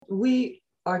we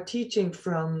are teaching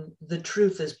from the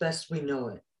truth as best we know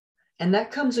it. And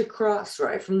that comes across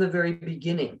right from the very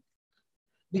beginning,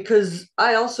 because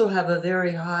I also have a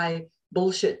very high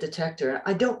bullshit detector.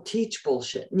 I don't teach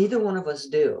bullshit. Neither one of us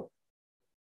do.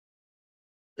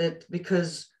 That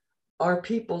because our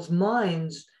people's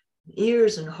minds,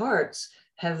 ears, and hearts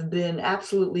have been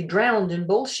absolutely drowned in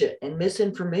bullshit and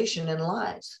misinformation and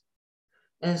lies.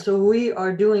 And so we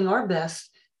are doing our best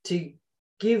to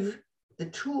give the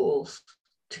tools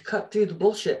to cut through the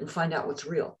bullshit and find out what's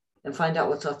real and find out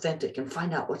what's authentic and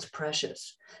find out what's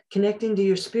precious. Connecting to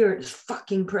your spirit is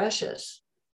fucking precious.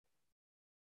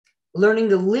 Learning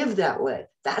to live that way,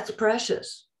 that's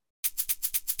precious.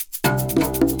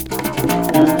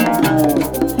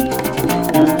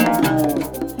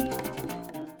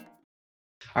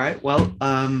 All right. Well,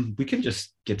 we can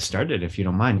just get started if you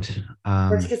don't mind.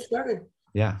 Let's get started.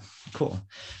 Yeah, cool.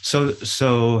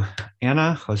 So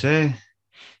Anna, Jose,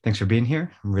 thanks for being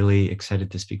here. I'm really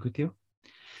excited to speak with you.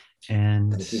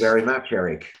 And thank you very much,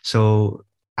 Eric. So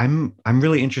I'm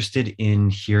really interested in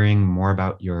hearing more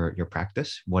about your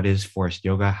practice. What is Forest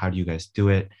Yoga? How do you guys do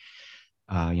it?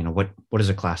 What does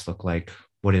a class look like?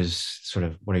 What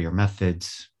are your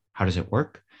methods? How does it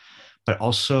work? But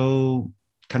also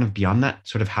kind of beyond that,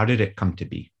 sort of how did it come to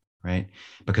be, right?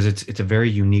 Because it's a very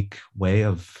unique way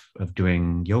of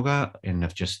doing yoga and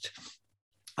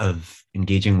of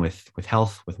engaging with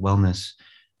health, with wellness,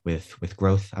 with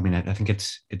growth. I mean, I think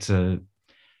it's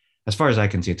as far as I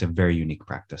can see, it's a very unique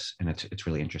practice, and it's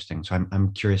really interesting. So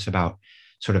I'm curious about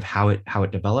sort of how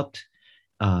it developed,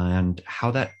 and how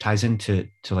that ties into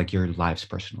like your lives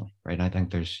personally, right? And I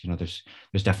think there's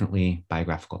definitely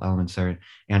biographical elements there.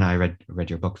 And I read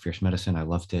your book, Fierce Medicine. I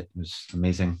loved it. It was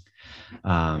amazing.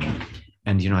 And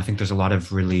I think there's a lot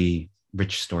of really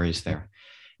rich stories there.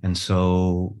 And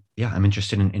so, yeah, I'm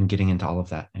interested in getting into all of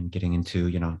that and getting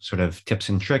into, sort of tips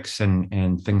and tricks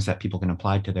and things that people can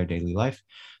apply to their daily life.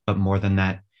 But more than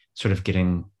that, sort of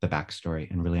getting the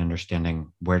backstory and really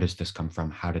understanding, where does this come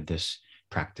from? How did this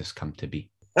practice come to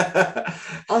be?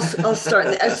 I'll start.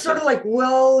 It's sort of like,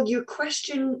 well, your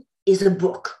question is a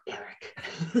book,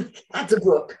 Eric. That's a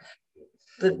book.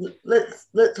 But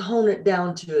let's hone it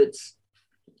down to its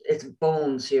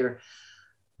bones here.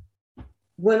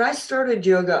 When I started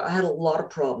yoga, I had a lot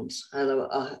of problems. I had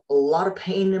a lot of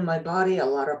pain in my body, a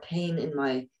lot of pain in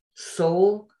my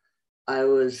soul. I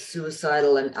was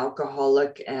suicidal and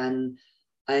alcoholic, and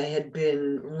I had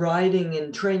been riding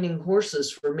and training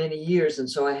horses for many years. And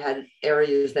so I had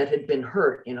areas that had been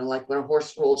hurt, like when a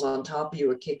horse rolls on top of you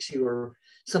or kicks you or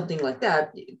something like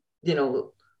that,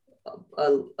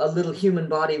 a little human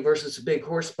body versus a big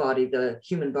horse body, the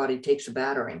human body takes a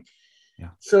battering. Yeah.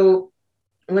 So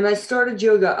when I started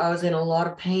yoga, I was in a lot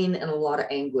of pain and a lot of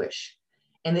anguish.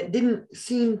 And it didn't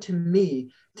seem to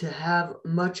me to have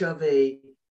much of a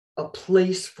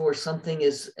place for something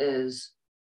as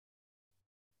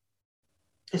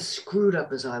screwed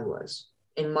up as I was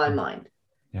in my mind.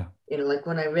 Yeah. Like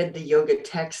when I read the yoga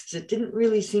texts, it didn't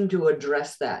really seem to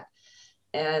address that.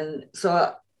 And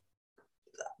so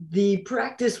the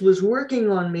practice was working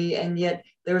on me, and yet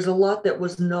there was a lot that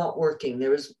was not working.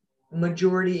 There was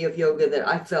majority of yoga that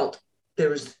I felt there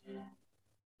was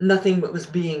nothing that was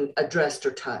being addressed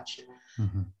or touched.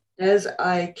 Mm-hmm. As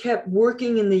I kept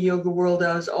working in the yoga world,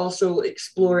 I was also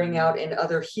exploring out in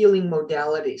other healing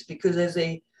modalities, because as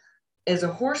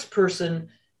a horse person,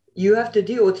 you have to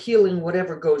deal with healing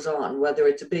whatever goes on, whether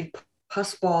it's a big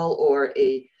pus ball or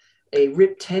a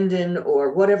ripped tendon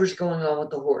or whatever's going on with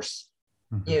the horse.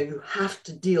 Mm-hmm. You have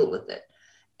to deal with it.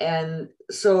 And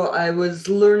so I was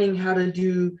learning how to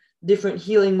do different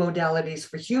healing modalities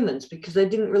for humans, because I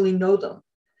didn't really know them.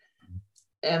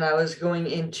 And I was going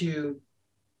into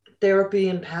therapy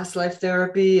and past life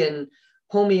therapy and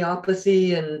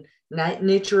homeopathy and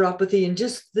naturopathy and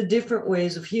just the different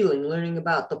ways of healing, learning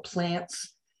about the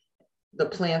plants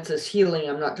as healing.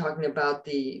 I'm not talking about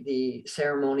the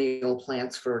ceremonial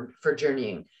plants for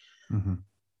journeying. Mm-hmm.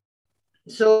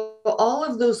 So all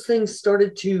of those things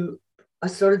I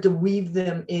started to weave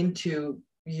them into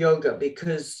yoga,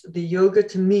 because the yoga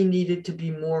to me needed to be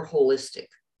more holistic.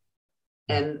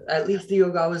 And at least the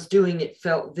yoga I was doing, it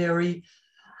felt very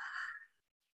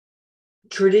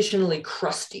traditionally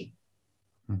crusty.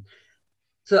 Mm.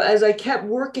 So as I kept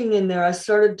working in there, I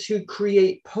started to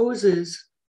create poses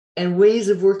and ways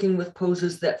of working with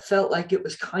poses that felt like it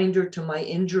was kinder to my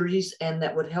injuries and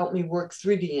that would help me work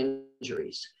through the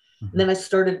injuries. Mm-hmm. And then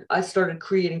I started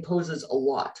creating poses a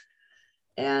lot,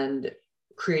 and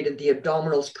created the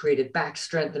abdominals, created back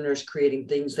strengtheners, creating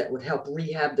things that would help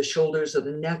rehab the shoulders or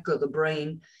the neck or the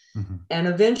brain. Mm-hmm. And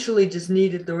eventually just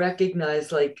needed to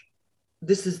recognize, like,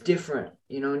 this is different,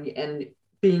 and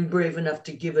being brave enough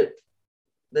to give it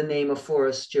the name of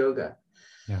forest yoga.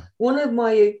 Yeah. One of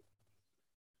my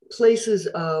places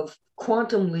of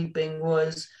quantum leaping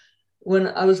was when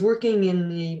I was working in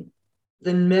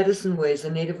the medicine ways, the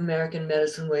Native American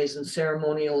medicine ways and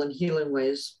ceremonial and healing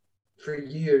ways for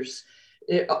years.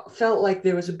 It felt like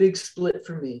there was a big split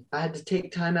for me. I had to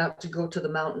take time out to go to the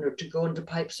mountain or to go into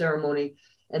pipe ceremony.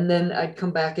 And then I'd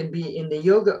come back and be in the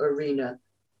yoga arena.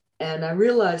 And I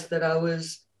realized that I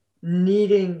was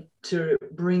needing to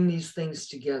bring these things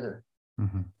together.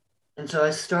 Mm-hmm. And so I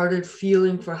started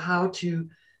feeling for how to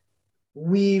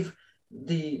weave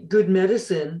the good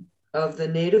medicine of the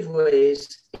native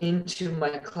ways into my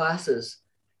classes.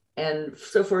 And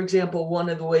so, for example, one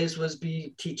of the ways was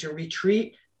teach a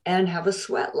retreat and have a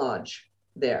sweat lodge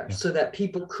there, Yeah. so that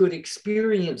people could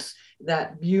experience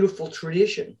that beautiful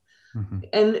tradition. Mm-hmm.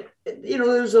 And,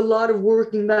 there's a lot of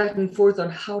working back and forth on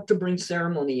how to bring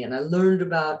ceremony in. I learned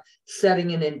about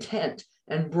setting an intent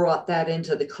and brought that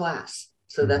into the class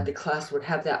so that the class would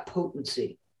have that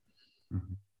potency.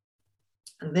 Mm-hmm.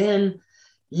 And then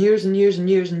years and years and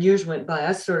years and years went by.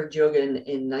 I started yoga in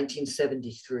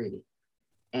 1973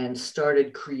 and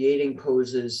started creating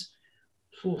poses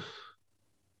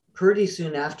pretty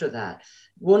soon after that.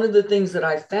 One of the things that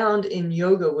I found in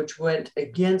yoga, which went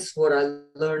against what I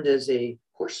learned as a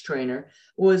horse trainer,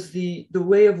 was the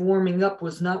way of warming up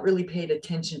was not really paid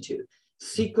attention to.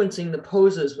 Sequencing the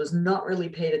poses was not really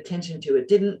paid attention to. It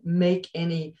didn't make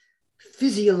any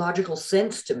physiological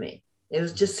sense to me. It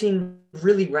was just seemed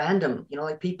really random,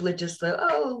 like people had just thought,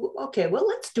 oh, okay, well,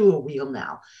 let's do a wheel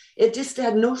now. It just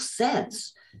had no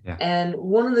sense. Yeah. And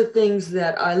one of the things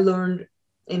that I learned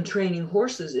in training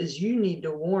horses is you need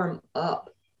to warm up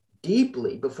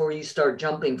deeply before you start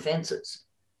jumping fences.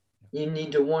 You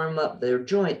need to warm up their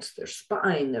joints, their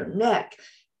spine, their neck,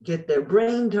 get their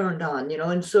brain turned on,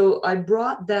 and so I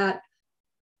brought that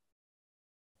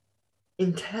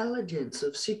intelligence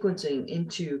of sequencing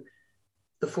into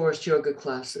the forest yoga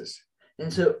classes.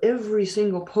 And so every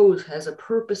single pose has a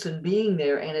purpose in being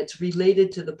there, and it's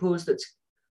related to the pose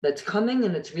that's coming,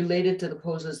 and it's related to the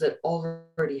poses that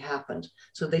already happened.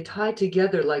 So they tie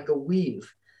together like a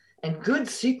weave. And good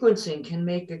sequencing can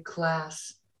make a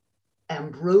class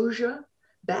ambrosia.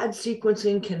 Bad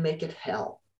sequencing can make it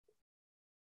hell.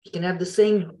 You can have the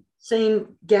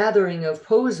same gathering of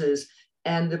poses,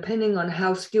 and depending on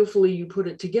how skillfully you put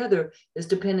it together is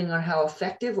depending on how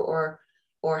effective or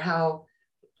how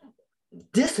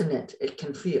dissonant it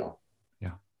can feel.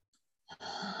 Yeah.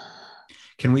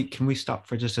 Can we stop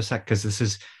for just a sec? Because this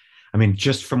is,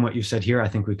 just from what you said here, I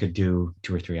think we could do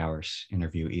 2 or 3 hours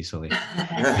interview easily.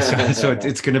 so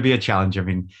it's going to be a challenge.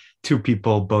 Two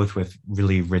people, both with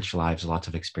really rich lives, lots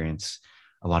of experience,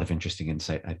 a lot of interesting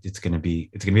insight. It's going to be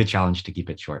a challenge to keep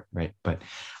it short, right? But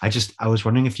I was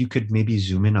wondering if you could maybe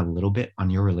zoom in a little bit on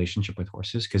your relationship with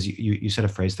horses, because you said a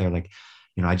phrase there like,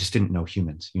 I just didn't know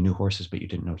humans. You knew horses, but you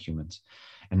didn't know humans.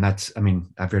 And that's,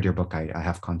 I've read your book. I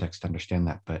have context to understand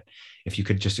that. But if you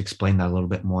could just explain that a little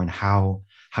bit more, and how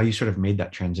you sort of made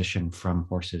that transition from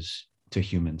horses to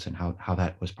humans, and how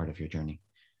that was part of your journey.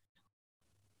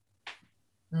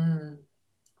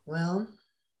 Well,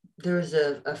 there's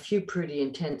a few pretty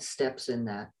intense steps in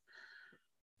that.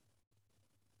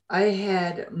 I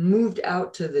had moved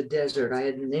out to the desert. I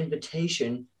had an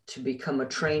invitation to become a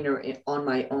trainer on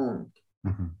my own.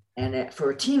 Mm-hmm. And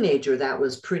for a teenager, that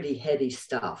was pretty heady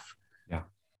stuff. Yeah.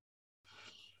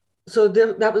 So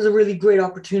that was a really great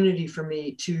opportunity for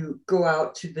me to go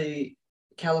out to the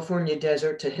California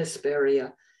desert, to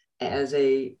Hesperia, as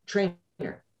a trainer.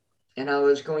 And I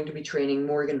was going to be training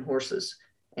Morgan horses.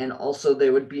 And also they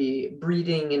would be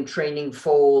breeding and training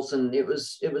foals. And it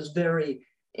was very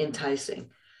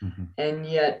enticing. Mm-hmm. And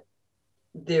yet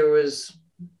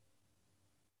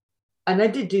and I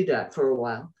did do that for a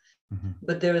while. Mm-hmm.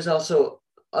 But there was also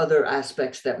other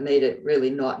aspects that made it really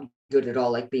not good at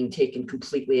all, like being taken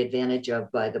completely advantage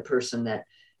of by the person that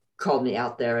called me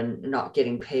out there and not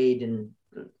getting paid, and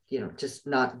just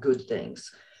not good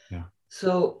things. Yeah.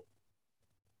 So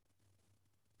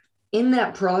in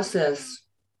that process,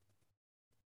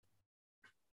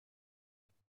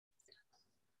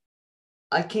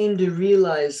 I came to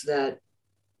realize that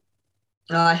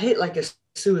I hit like a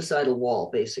suicidal wall,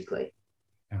 basically.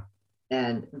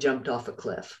 And jumped off a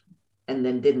cliff and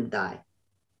then didn't die.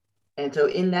 And so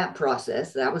in that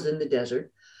process, that was in the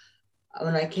desert.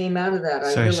 When I came out of that,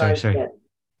 I realized that.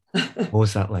 What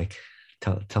was that like?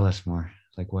 Tell us more.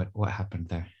 Like what happened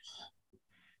there?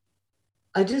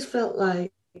 I just felt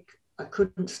like I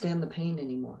couldn't stand the pain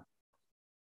anymore,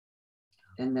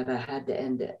 and that I had to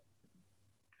end it.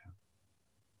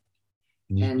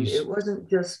 And it wasn't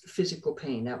just physical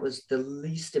pain. That was the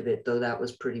least of it, though that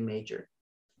was pretty major.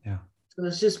 Yeah. So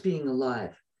it's just being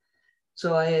alive.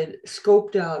 So I had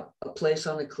scoped out a place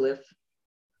on a cliff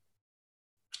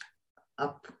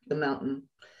up the mountain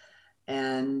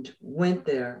and went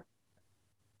there.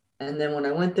 And then when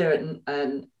I went there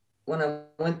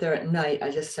at night, I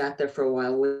just sat there for a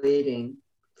while, waiting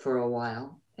for a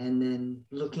while, and then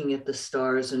looking at the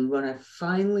stars. And when I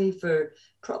finally, for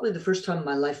probably the first time in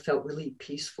my life, felt really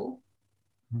peaceful,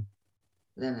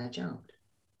 then I jumped.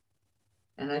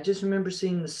 And I just remember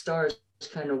seeing the stars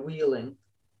kind of wheeling.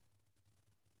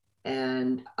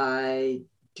 And I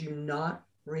do not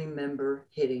remember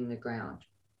hitting the ground.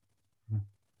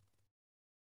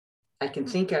 I can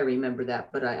think I remember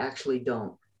that, but I actually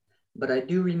don't. But I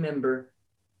do remember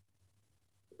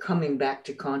coming back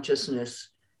to consciousness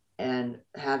and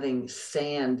having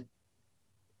sand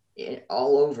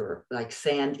all over, like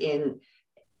sand in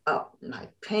up my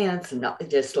pants, and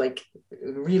just like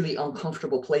really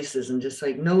uncomfortable places, and just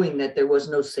like knowing that there was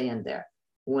no sand there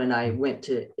when I went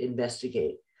to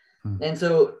investigate. And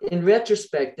so in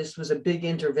retrospect, this was a big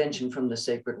intervention from the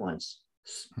sacred ones.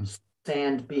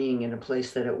 Sand being in a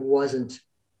place that it wasn't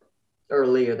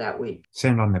earlier that week.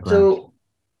 Sand on the ground. So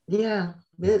yeah,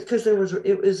 because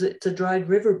it's a dried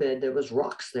riverbed. There was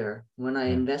rocks there when I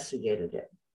investigated it.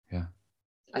 Yeah.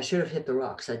 I should have hit the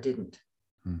rocks. I didn't.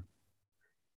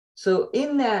 So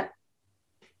in that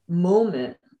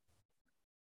moment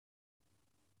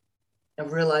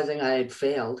of realizing I had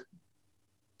failed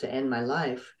to end my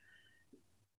life,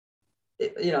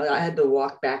 I had to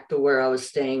walk back to where I was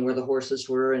staying, where the horses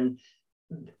were, and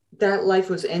that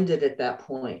life was ended at that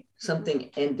point.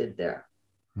 Something ended there.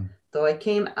 So I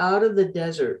came out of the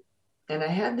desert, and I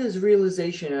had this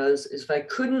realization as if I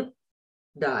couldn't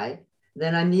die,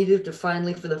 then I needed to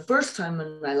finally, for the first time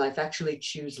in my life, actually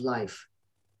choose life.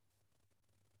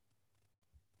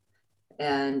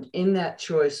 And in that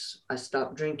choice, I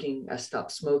stopped drinking, I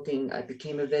stopped smoking, I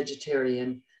became a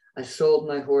vegetarian. I sold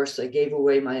my horse. I gave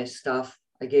away my stuff.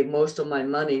 I gave most of my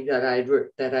money that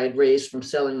I'd raised from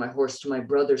selling my horse to my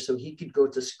brother so he could go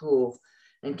to school,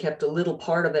 and kept a little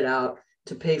part of it out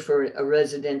to pay for a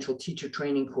residential teacher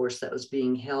training course that was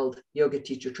being held, yoga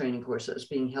teacher training course that was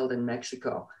being held in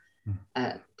Mexico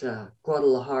at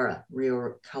Guadalajara,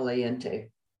 Rio Caliente.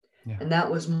 Yeah. And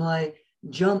that was my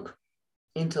jump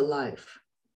into life.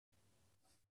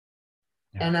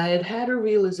 Yeah. And I had a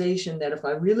realization that if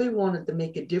I really wanted to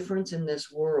make a difference in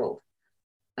this world,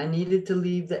 I needed to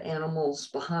leave the animals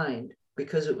behind,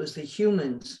 because it was the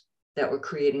humans that were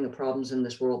creating the problems in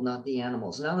this world, not the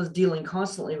animals. And I was dealing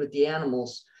constantly with the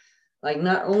animals, like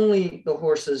not only the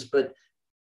horses, but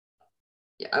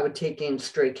I would take in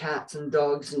stray cats and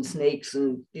dogs and snakes.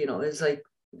 And, it's like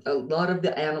a lot of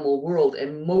the animal world.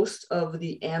 And most of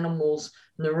the animals'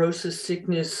 neurosis,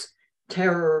 sickness,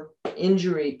 terror,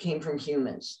 injury came from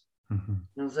humans. And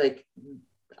I was like,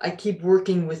 I keep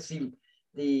working with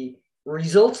the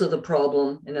results of the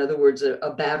problem, in other words,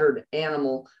 a battered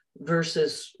animal,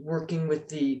 versus working with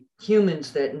the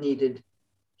humans that needed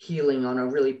healing on a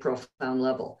really profound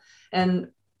level. And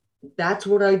that's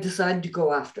what I decided to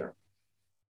go after.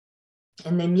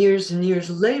 And then years and years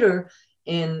later,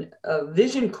 in a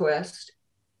vision quest,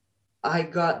 I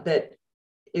got that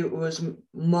it was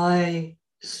my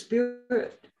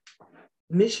spirit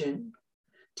mission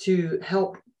to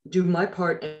help do my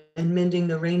part in mending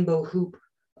the rainbow hoop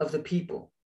of the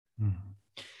people.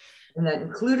 And that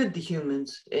included the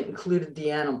humans, it included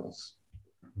the animals.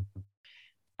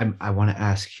 I want to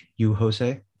ask you,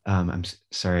 Jose. I'm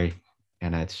sorry,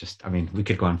 Anna, it's just, we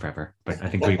could go on forever, but I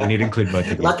think we need to include both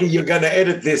of you. Lucky you're going to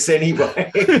edit this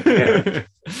anyway.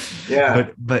 Yeah.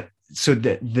 But so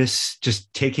this,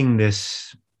 just taking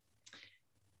this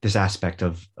aspect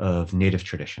of native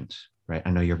traditions, right? I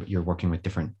know you're working with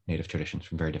different native traditions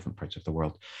from very different parts of the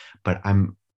world, but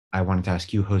I wanted to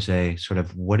ask you, Jose, sort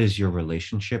of what is your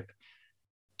relationship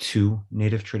to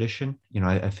native tradition?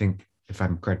 I think, if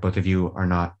I'm correct, both of you are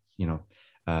not,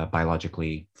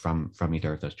 biologically from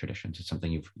either of those traditions. It's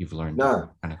something you've learned to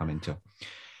kind of come into.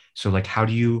 So how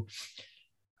do you,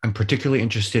 I'm particularly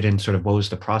interested in sort of what was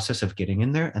the process of getting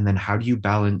in there, and then how do you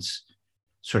balance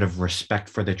sort of respect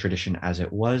for the tradition as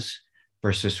it was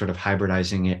versus sort of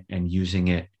hybridizing it and using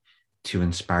it to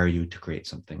inspire you to create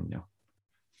something new?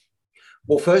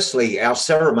 Well, firstly, our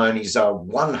ceremonies are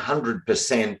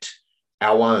 100%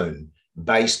 our own,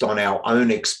 based on our own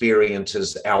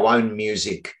experiences, our own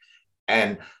music.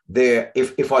 And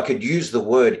if I could use the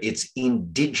word, it's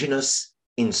Indigenous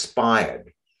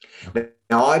inspired.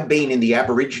 Now, I've been in the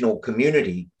Aboriginal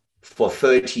community for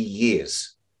 30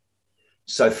 years.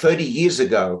 So 30 years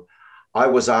ago, I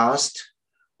was asked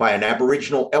by an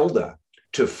Aboriginal elder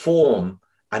to form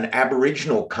an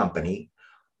Aboriginal company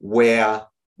where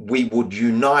we would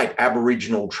unite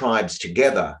Aboriginal tribes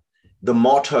together. The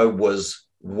motto was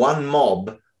one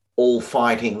mob, all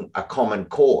fighting a common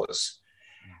cause.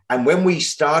 And when we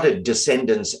started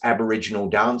Descendants Aboriginal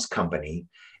Dance Company,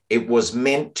 it was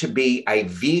meant to be a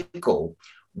vehicle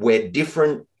where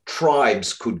different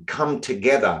tribes could come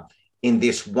together in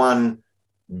this one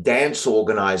dance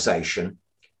organization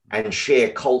and share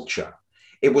culture.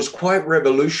 It was quite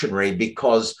revolutionary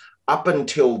because up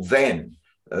until then,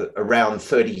 around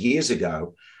 30 years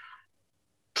ago,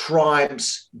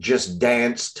 tribes just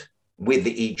danced with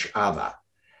each other,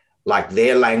 like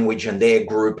their language and their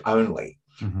group only.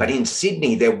 Mm-hmm. But in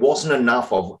Sydney, there wasn't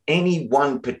enough of any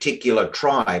one particular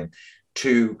tribe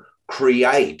to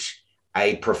create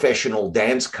a professional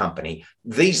dance company.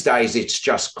 These days, it's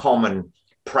just common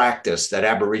practice that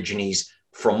Aborigines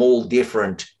from all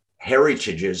different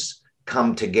heritages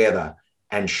come together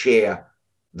and share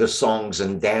the songs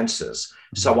and dances.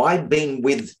 Mm-hmm. So I've been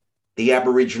with the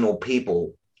Aboriginal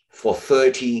people for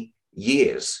 30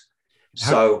 years.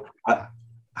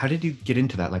 How did you get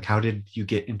into that? Like, how did you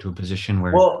get into a position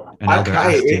where an elder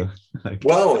asked you?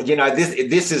 Well, you know,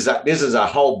 this is a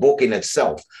whole book in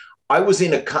itself. I was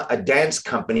in a dance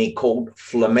company called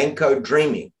Flamenco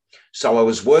Dreaming. So I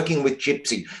was working with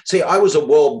Gypsy. See, I was a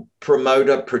world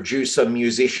promoter, producer,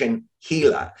 musician,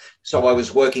 healer. So I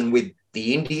was working with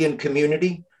the Indian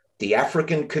community, the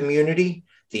African community,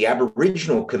 the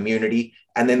Aboriginal community,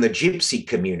 and then the Gypsy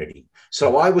community.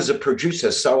 So I was a producer.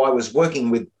 So I was working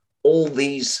with all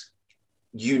these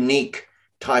unique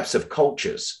types of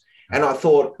cultures. And I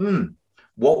thought,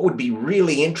 what would be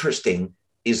really interesting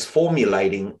is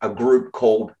formulating a group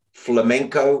called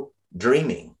Flamenco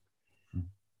Dreaming.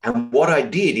 And what I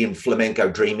did in Flamenco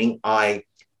Dreaming,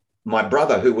 my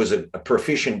brother, who was a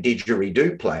proficient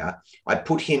didgeridoo player, I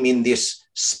put him in this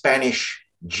Spanish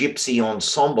gypsy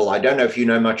ensemble. I don't know if you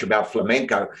know much about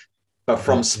flamenco, but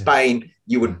from Spain,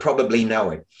 you would probably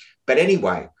know it. But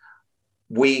anyway,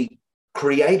 we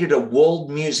created a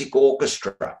world music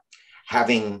orchestra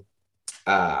having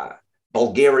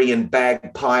Bulgarian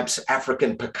bagpipes,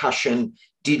 African percussion,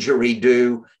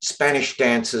 didgeridoo, Spanish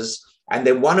dances. And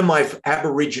then one of my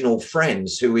Aboriginal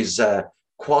friends, who is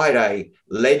quite a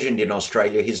legend in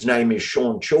Australia, his name is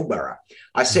Sean Chilborough.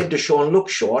 I said to Sean, look,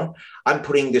 Sean, I'm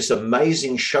putting this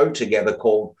amazing show together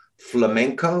called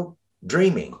Flamenco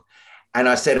Dreaming. And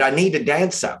I said, I need a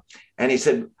dancer. And he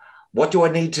said, what do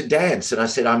I need to dance? And I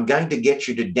said, I'm going to get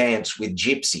you to dance with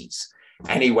gypsies.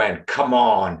 And he went, come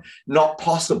on, not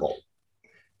possible.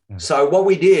 So what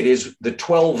we did is the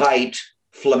 12/8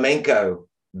 flamenco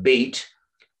beat,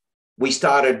 we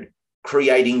started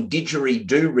creating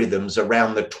didgeridoo rhythms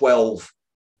around the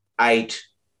 12/8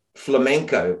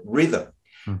 flamenco rhythm.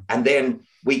 And then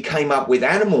we came up with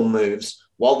animal moves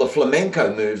while the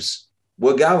flamenco moves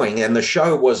were going. And the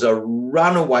show was a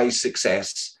runaway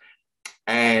success.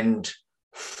 And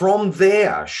from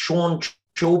there, Sean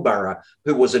Chilborough,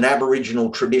 who was an Aboriginal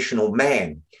traditional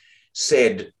man,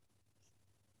 said,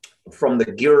 from the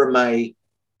Girramay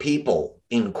people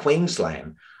in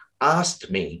Queensland, asked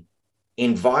me,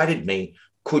 invited me,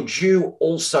 could you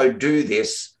also do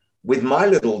this with my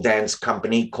little dance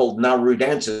company called Nauru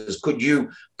Dancers? Could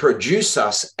you produce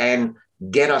us and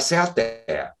get us out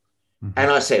there? Mm-hmm.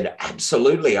 And I said,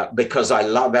 absolutely, because I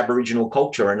love Aboriginal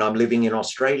culture and I'm living in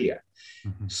Australia.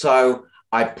 Mm-hmm. So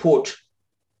I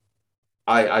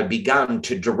began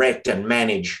to direct and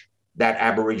manage that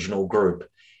Aboriginal group.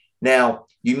 Now,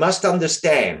 you must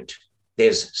understand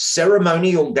there's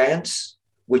ceremonial dance,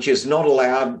 which is not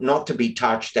allowed, not to be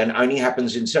touched and only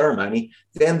happens in ceremony.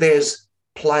 Then there's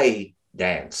play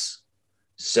dance,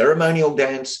 ceremonial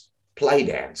dance, play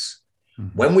dance.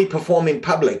 Mm-hmm. When we perform in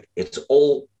public, it's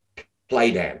all play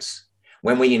dance.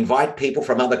 When we invite people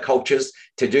from other cultures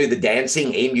to do the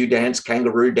dancing, emu dance,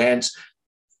 kangaroo dance,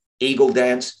 eagle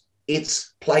dance, it's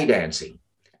play dancing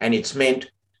and it's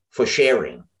meant for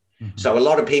sharing. Mm-hmm. So a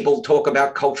lot of people talk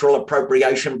about cultural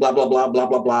appropriation, blah, blah, blah, blah,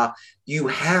 blah, blah. You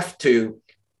have to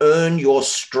earn your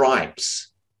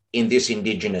stripes in this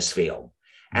Indigenous field.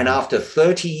 Mm-hmm. And after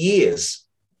 30 years,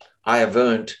 I have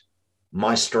earned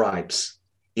my stripes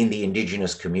in the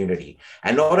Indigenous community.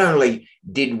 And not only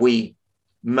did we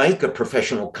make a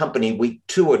professional company, we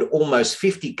toured almost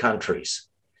 50 countries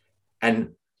and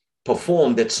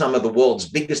performed at some of the world's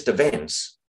biggest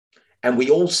events. And we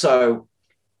also,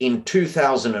 in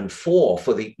 2004,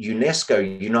 for the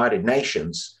UNESCO United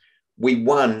Nations, we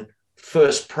won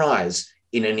first prize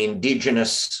in an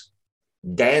Indigenous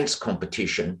dance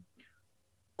competition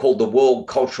called the World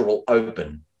Cultural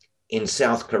Open in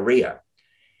South Korea.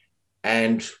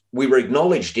 And we were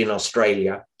acknowledged in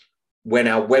Australia when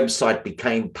our website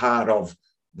became part of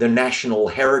the national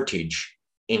heritage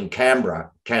in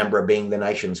Canberra, Canberra being the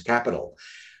nation's capital.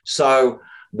 So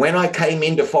when I came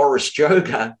into Forest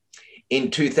Yoga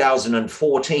in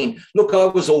 2014, look, I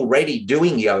was already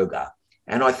doing yoga,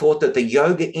 and I thought that the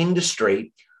yoga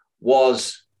industry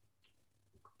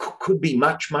could be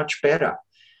much, much better.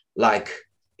 Like,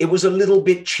 it was a little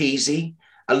bit cheesy,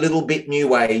 a little bit new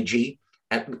agey,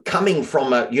 and coming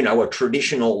from a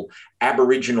traditional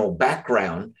Aboriginal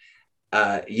background,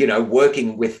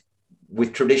 working with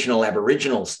traditional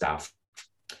Aboriginal stuff,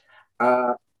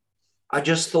 I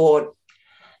just thought,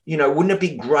 wouldn't it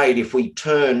be great if we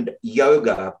turned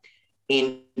yoga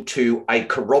into a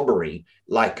corroboree,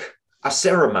 like a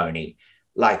ceremony?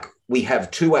 Like, we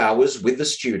have 2 hours with the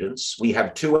students, we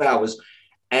have 2 hours,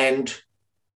 and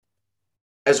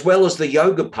as well as the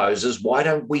yoga poses, why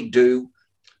don't we do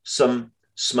some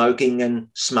smoking and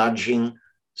smudging,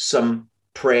 some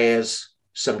prayers,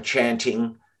 some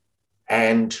chanting,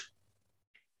 and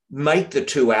make the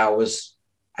 2 hours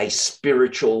a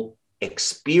spiritual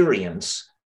experience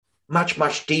much,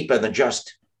 much deeper than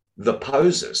just the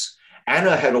poses.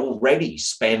 Anna had already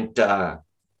spent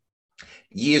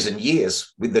years and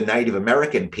years with the Native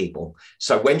American people.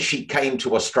 So when she came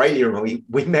to Australia and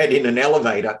we met in an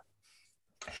elevator,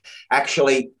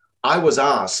 actually, I was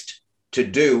asked to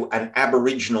do an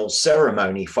Aboriginal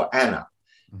ceremony for Anna.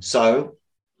 So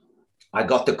I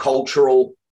got the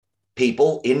cultural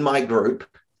people in my group,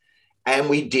 and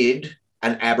we did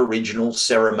an Aboriginal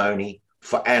ceremony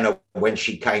for Anna when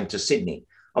she came to Sydney.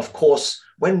 Of course,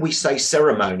 when we say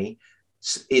ceremony,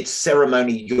 it's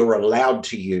ceremony you're allowed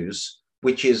to use,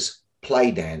 which is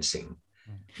play dancing,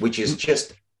 which is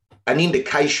just an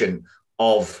indication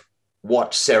of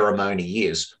what ceremony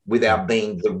is without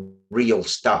being the real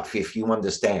stuff, if you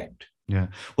understand. Yeah.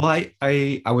 Well,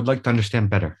 I would like to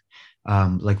understand better.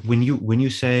 Like when you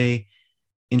say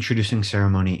introducing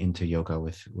ceremony into yoga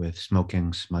with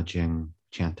smoking, smudging,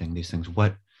 chanting, these things,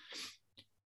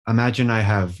 imagine I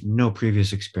have no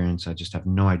previous experience. I just have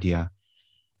no idea.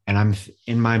 And I'm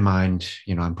in my mind,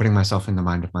 I'm putting myself in the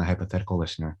mind of my hypothetical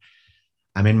listener.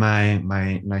 I'm in my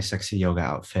nice, sexy yoga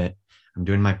outfit. I'm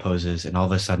doing my poses, and all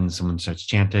of a sudden someone starts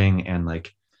chanting and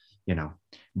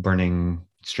burning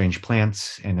strange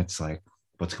plants. And it's like,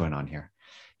 what's going on here?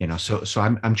 So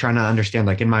I'm trying to understand,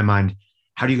 like, in my mind,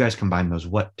 how do you guys combine those?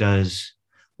 What is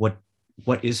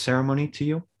ceremony to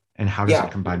you, and how does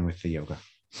it combine with the yoga?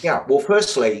 Yeah. Well,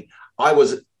 firstly, I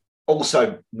was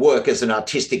also work as an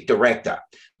artistic director.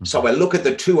 Mm-hmm. So I look at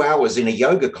the 2 hours in a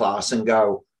yoga class and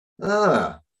go,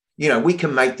 we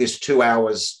can make this 2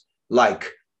 hours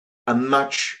like a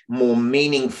much more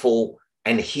meaningful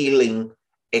and healing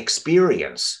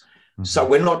experience. Mm-hmm. So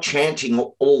we're not chanting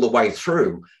all the way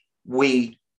through.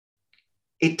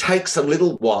 It takes a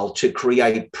little while to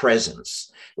create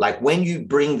presence. Like, when you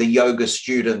bring the yoga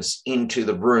students into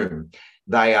the room,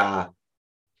 they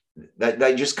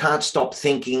just can't stop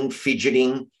thinking,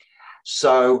 fidgeting.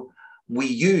 So we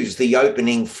use the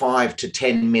opening 5 to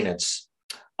 10 minutes.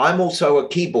 I'm also a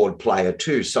keyboard player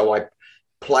too, so I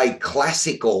play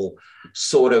classical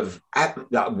sort of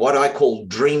what I call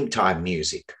dreamtime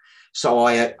music. So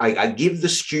I give the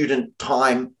student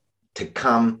time to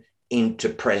come into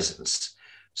presence.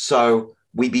 So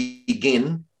we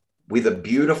begin with a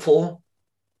beautiful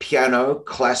piano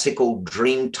classical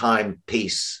dreamtime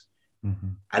piece,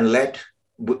 mm-hmm. and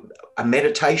a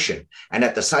meditation. And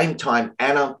at the same time,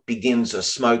 Anna begins a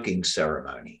smoking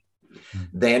ceremony. Mm-hmm.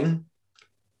 Then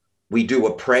we do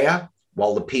a prayer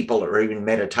while the people are in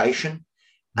meditation.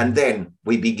 And then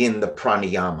we begin the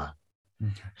pranayama.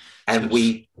 Okay. And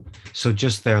So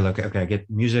just there, look, okay, I get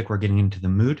music, we're getting into the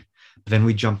mood, but then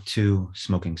we jump to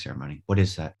smoking ceremony. What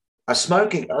is that? A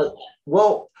smoking,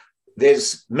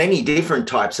 there's many different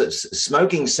types of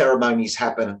smoking ceremonies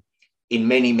happen in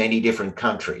many, many different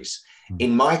countries. Mm-hmm.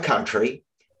 In my country,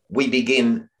 we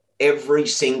begin every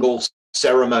single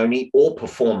ceremony or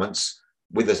performance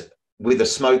with a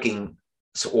smoking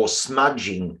or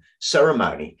smudging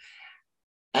ceremony.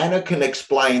 Anna can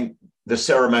explain the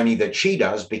ceremony that she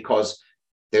does, because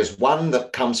there's one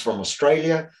that comes from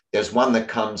Australia, there's one that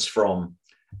comes from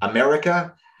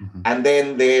America, mm-hmm. and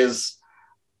then there's,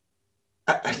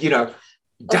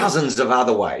 dozens of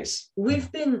other ways.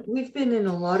 We've been in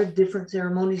a lot of different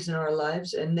ceremonies in our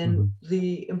lives, and then mm-hmm.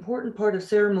 the important part of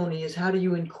ceremony is how do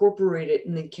you incorporate it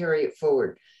and then carry it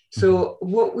forward. So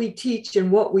what we teach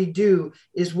and what we do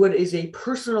is what is a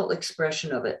personal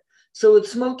expression of it. So with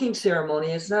smoking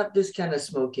ceremony, it's not this kind of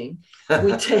smoking.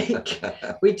 We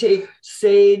take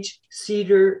sage,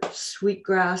 cedar,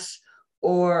 sweetgrass,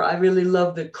 or I really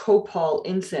love the copal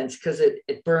incense because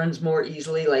it burns more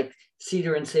easily, like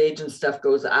cedar and sage and stuff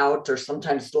goes out, or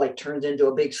sometimes like turns into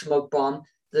a big smoke bomb.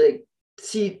 The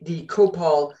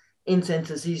copal incense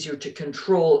is easier to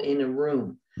control in a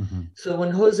room. Mm-hmm. So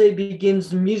when Jose begins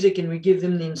the music and we give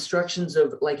them the instructions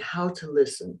of like how to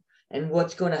listen and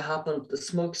what's going to happen with the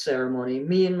smoke ceremony,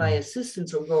 me and my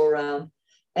assistants will go around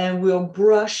and we'll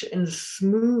brush and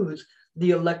smooth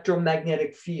the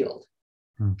electromagnetic field.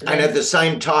 And at the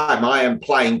same time, I am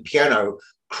playing piano,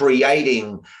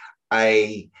 creating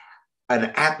an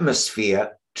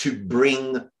atmosphere to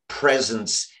bring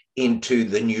presence into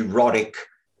the neurotic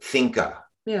thinker.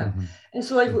 Yeah. Mm-hmm. And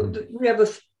so like we have a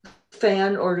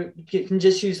fan, or you can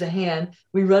just use a hand.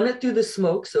 We run it through the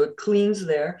smoke so it cleans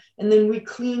there, and then we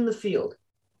clean the field.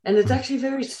 And it's actually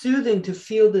very soothing to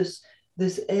feel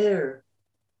this air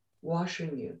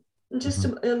washing you. And just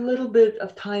a little bit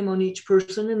of time on each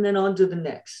person and then on to the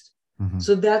next. Mm-hmm.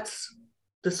 So that's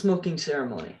the smoking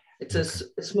ceremony. It's a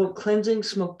smoke cleansing,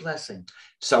 smoke blessing.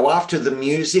 So after the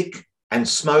music and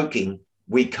smoking,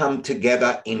 we come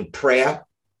together in prayer,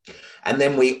 and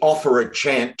then we offer a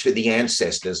chant to the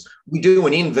ancestors. We do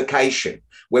an invocation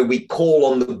where we call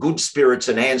on the good spirits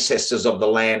and ancestors of the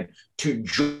land to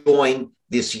join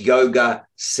this yoga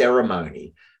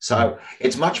ceremony. So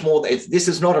it's much more, this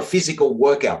is not a physical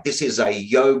workout. This is a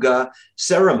yoga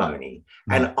ceremony,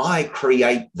 and I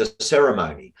create the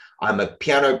ceremony. I'm a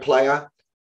piano player,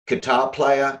 guitar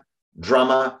player,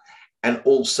 drummer, and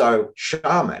also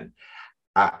shaman.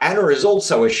 Anna is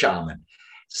also a shaman.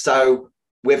 So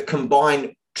we've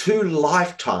combined 2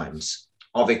 lifetimes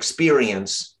of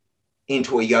experience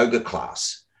into a yoga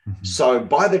class. Mm-hmm. So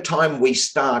by the time we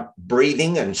start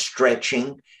breathing and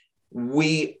stretching,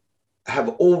 we have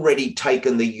already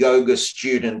taken the yoga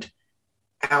student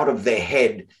out of their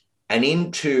head and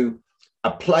into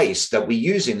a place that we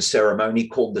use in ceremony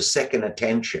called the second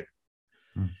attention.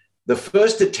 Mm. The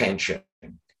first attention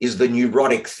is the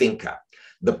neurotic thinker,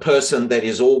 the person that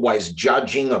is always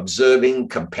judging, observing,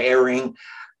 comparing,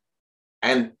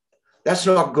 and that's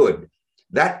not good.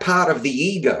 That part of the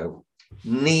ego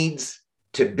needs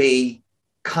to be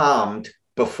calmed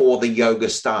before the yoga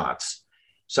starts.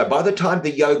 So by the time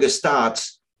the yoga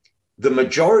starts, the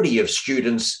majority of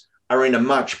students are in a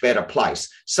much better place.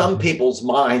 Some people's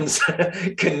minds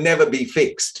can never be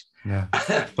fixed. Yeah.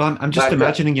 Well, I'm just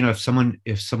imagining, if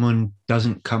someone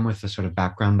doesn't come with a sort of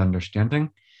background understanding,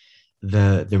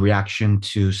 the reaction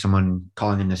to someone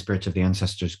calling in the spirits of the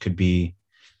ancestors could be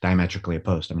diametrically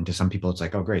opposed. I mean, to some people, it's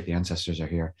like, oh, great, the ancestors are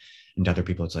here. And to other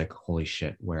people, it's like, holy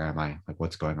shit, where am I? Like,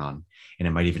 what's going on? And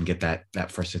it might even get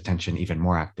that first attention even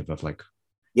more active of like,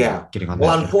 yeah. Getting on.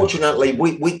 Well, unfortunately,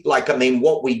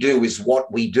 what we do is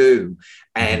what we do.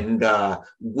 And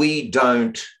we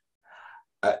don't,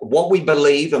 what we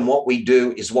believe and what we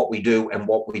do is what we do and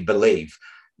what we believe.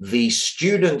 The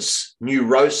student's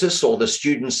neurosis or the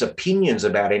student's opinions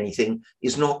about anything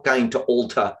is not going to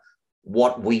alter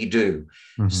what we do.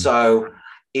 Mm-hmm. So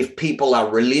if people are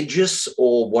religious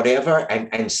or whatever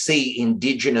and see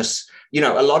Indigenous,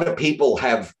 a lot of people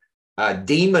have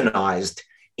demonized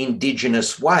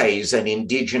Indigenous ways and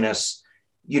Indigenous,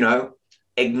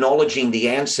 acknowledging the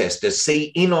ancestors. See,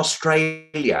 in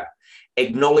Australia,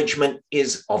 acknowledgement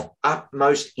is of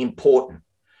utmost importance.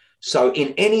 So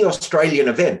in any Australian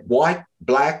event, white,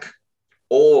 black,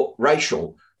 or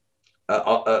racial,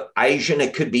 Asian,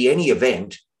 it could be any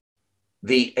event,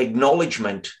 the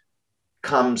acknowledgement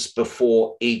comes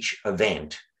before each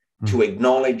event to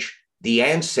acknowledge the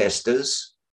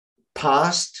ancestors,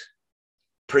 past,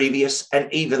 previous,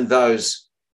 and even those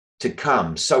to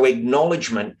come. So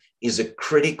acknowledgement is a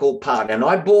critical part. And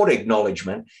I brought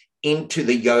acknowledgement into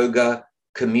the yoga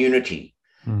community.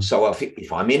 So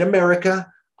if I'm in America,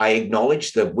 I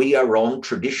acknowledge that we are on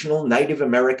traditional Native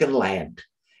American land.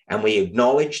 And we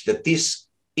acknowledge that this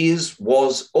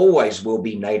always will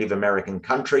be Native American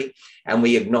country. And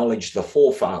we acknowledge the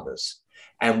forefathers.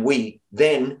 And we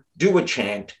then do a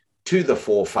chant to the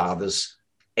forefathers,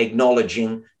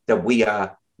 acknowledging that we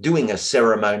are doing a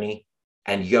ceremony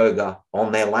and yoga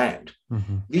on their land.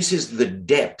 Mm-hmm. This is the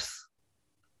depth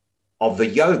of the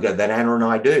yoga that Anna and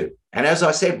I do. And as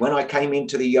I said, when I came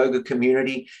into the yoga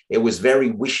community, it was very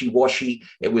wishy-washy.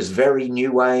 It was very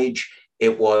new age.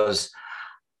 It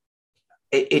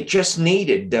just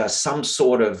needed some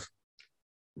sort of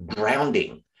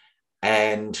grounding.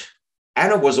 And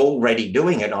Anna was already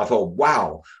doing it. And I thought,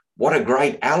 wow, what a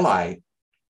great ally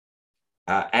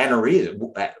Anna is.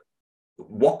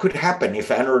 What could happen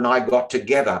if Anna and I got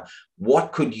together?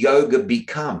 What could yoga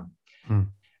become?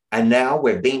 And now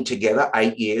we've been together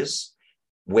 8 years.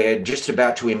 We're just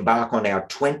about to embark on our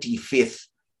 25th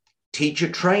teacher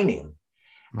training.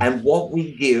 And what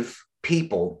we give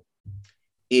people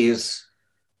is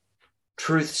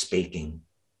truth speaking,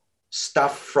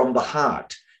 stuff from the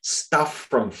heart, stuff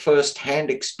from firsthand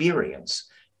experience,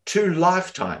 2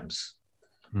 lifetimes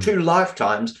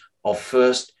of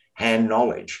first-hand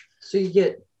knowledge. So you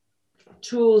get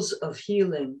tools of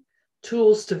healing,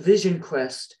 tools to vision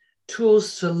quest,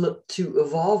 tools to look to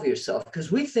evolve yourself.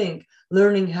 Because we think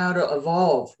learning how to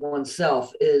evolve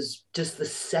oneself is just the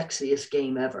sexiest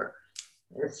game ever.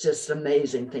 It's just an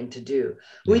amazing thing to do.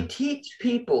 Yeah. We teach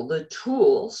people the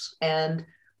tools and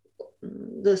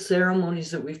the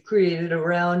ceremonies that we've created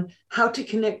around how to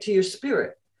connect to your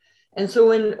spirit. And so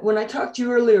when I talked to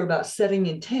you earlier about setting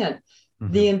intent,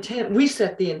 the intent, we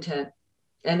set the intent,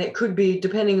 and it could be,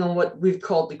 depending on what we've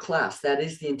called the class, that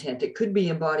is the intent. It could be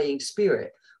embodying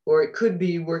spirit, or it could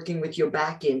be working with your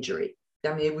back injury.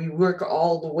 I mean, we work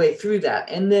all the way through that.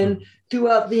 And then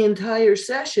throughout the entire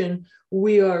session,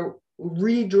 we are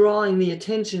redrawing the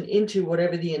attention into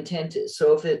whatever the intent is.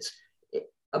 So if it's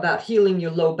about healing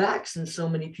your low back, since so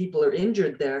many people are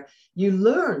injured there, you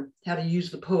learn how to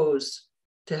use the pose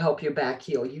to help your back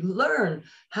heal. You learn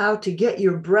how to get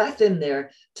your breath in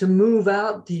there to move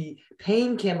out the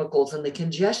pain chemicals and the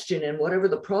congestion and whatever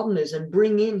the problem is, and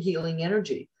bring in healing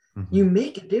energy. You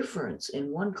make a difference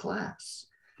in one class.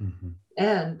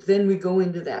 And then we go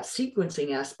into that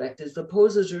sequencing aspect. As the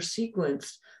poses are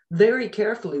sequenced very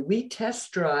carefully, we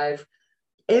test drive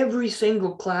every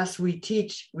single class we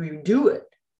teach. We do it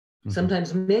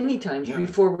sometimes many times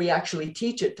before we actually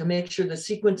teach it, to make sure the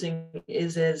sequencing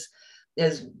is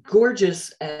as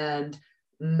gorgeous and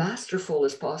masterful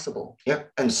as possible. Yeah.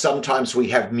 And sometimes we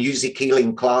have music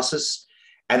healing classes,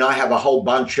 and I have a whole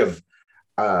bunch of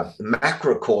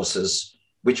macro courses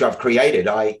which I've created.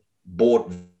 I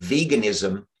brought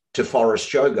veganism to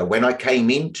Forest Yoga. When I came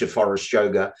into Forest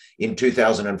Yoga in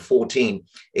 2014,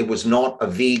 it was not a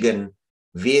vegan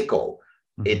vehicle.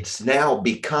 It's now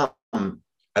become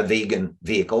a vegan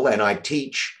vehicle, and I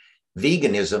teach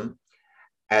veganism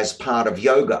as part of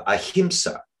yoga,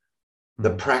 ahimsa, the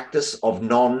practice of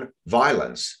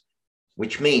non-violence,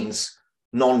 which means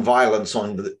non-violence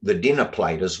on the dinner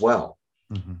plate as well,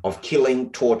 of killing,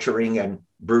 torturing, and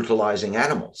brutalizing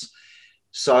animals.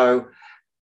 So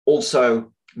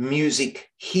also music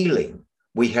healing.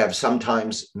 We have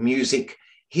sometimes music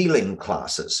healing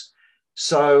classes.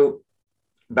 So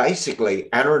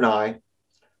basically, Anna and I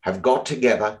have got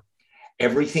together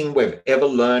everything we've ever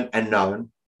learned and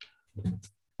known.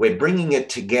 We're bringing it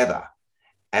together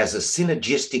as a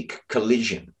synergistic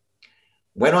collision.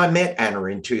 When I met Anna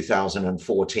in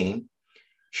 2014,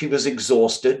 she was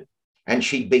exhausted and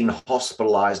she'd been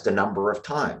hospitalized a number of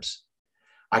times.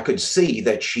 I could see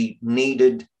that she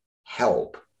needed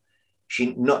help.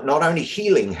 She not only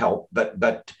healing help,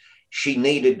 but she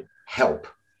needed help.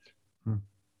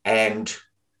 And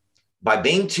by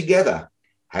being together,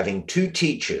 having 2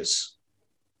 teachers,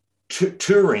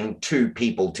 touring 2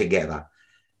 people together,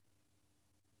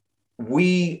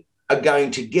 we are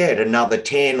going to get another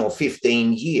 10 or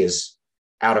 15 years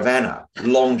out of Anna,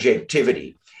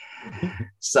 longevity.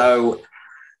 So,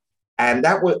 and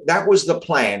that was the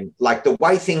plan. Like the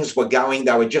way things were going,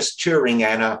 they were just touring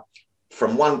Anna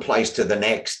from one place to the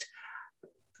next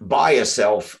by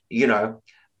herself. You know,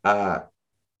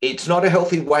 it's not a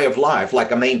healthy way of life.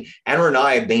 Like, I mean, Anna and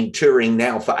I have been touring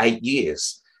now for 8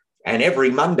 years. And every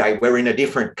Monday we're in a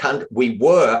different country. We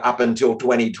were up until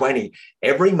 2020.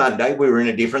 Every Monday we were in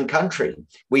a different country.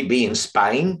 We'd be in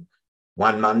Spain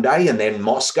one Monday, and then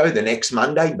Moscow the next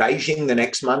Monday, Beijing the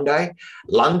next Monday,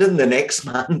 London the next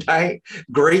Monday,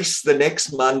 Greece the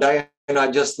next Monday. And I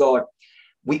just thought,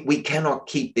 we cannot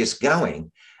keep this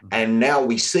going. And now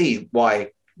we see why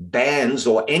bands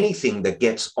or anything that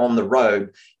gets on the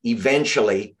road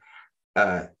eventually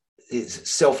is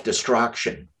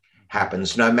self-destruction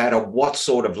happens, no matter what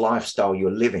sort of lifestyle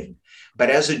you're living. But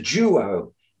as a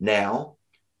duo now,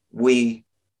 we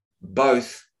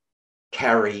both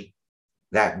carry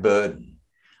that burden.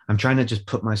 I'm trying to just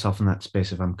put myself in that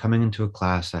space. If I'm coming into a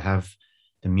class, I have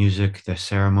the music, the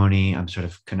ceremony, I'm sort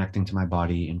of connecting to my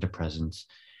body, into presence.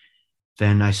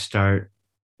 Then I start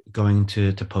going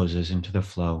to poses, into the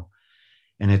flow.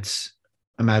 And it's,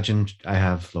 imagine I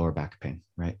have lower back pain,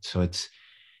 right? So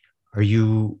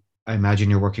I imagine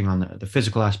you're working on the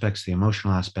physical aspects, the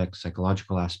emotional aspects,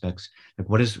 psychological aspects. Like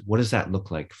what does that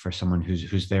look like for someone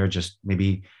who's there just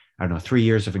maybe, I don't know, 3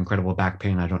 years of incredible back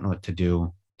pain. I don't know what to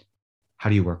do. How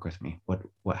do you work with me?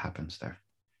 What happens there?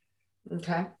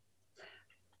 Okay.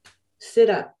 Sit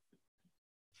up.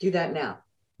 Do that now.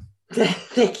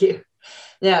 Thank you.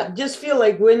 Now, just feel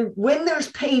like when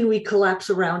there's pain, we collapse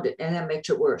around it, and that makes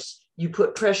it worse. you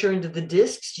put pressure into the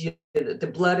discs,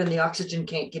 the blood and the oxygen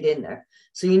can't get in there.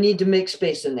 So you need to make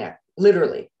space in there,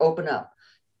 literally open up.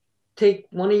 Take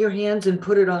one of your hands and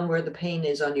put it on where the pain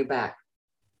is on your back.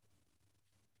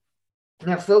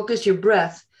 Now focus your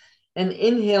breath and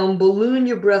inhale and balloon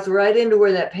your breath right into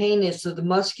where that pain is so the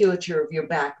musculature of your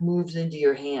back moves into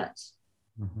your hands.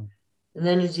 Mm-hmm. And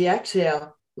then as you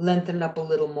exhale, lengthen up a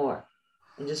little more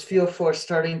and just feel force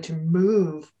starting to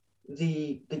move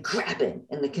the grabbing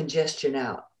and the congestion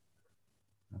out.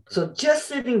 Okay. So just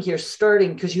sitting here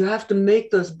starting, because you have to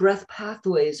make those breath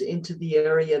pathways into the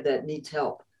area that needs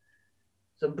help.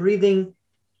 So breathing,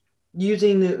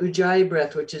 using the Ujjayi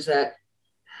breath, which is that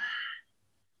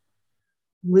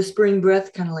whispering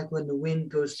breath, kind of like when the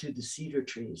wind goes through the cedar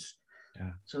trees.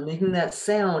 Yeah. So making that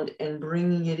sound and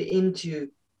bringing it into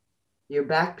your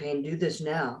back pain. Do this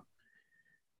now.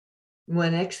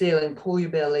 When exhaling, pull your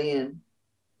belly in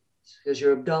because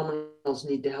your abdominals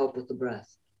need to help with the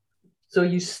breath. So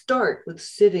you start with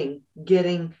sitting,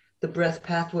 getting the breath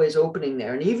pathways opening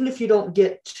there. And even if you don't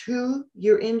get to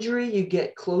your injury, you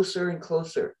get closer and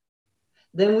closer.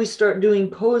 Then we start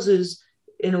doing poses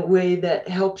in a way that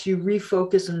helps you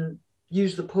refocus and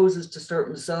use the poses to start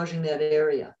massaging that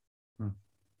area.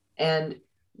 And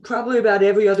probably about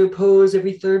every other pose,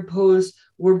 every third pose,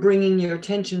 we're bringing your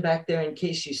attention back there in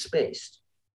case you spaced.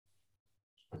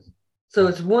 So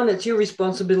it's one, it's your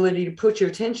responsibility to put your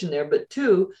attention there, but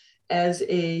two,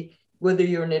 whether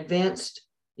you're an advanced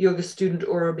yoga student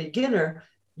or a beginner,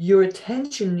 your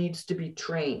attention needs to be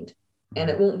trained and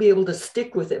it won't be able to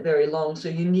stick with it very long. So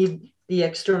you need the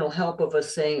external help of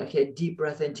us saying, okay, deep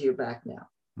breath into your back now.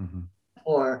 Mm-hmm.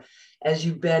 Or as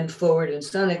you bend forward in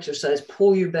sun exercise,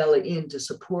 pull your belly in to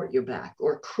support your back,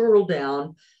 or curl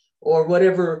down, or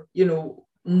whatever,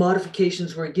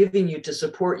 modifications we're giving you to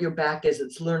support your back as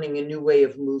it's learning a new way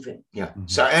of moving. Yeah. Mm-hmm.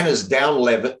 So Anna's down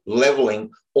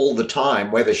leveling all the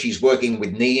time, whether she's working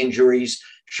with knee injuries,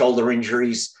 shoulder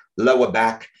injuries, lower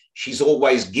back. She's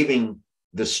always giving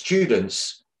the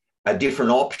students a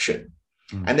different option.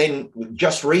 Mm-hmm. And then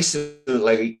just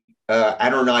recently,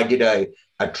 Anna and I did a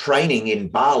training in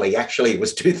Bali. Actually, it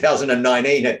was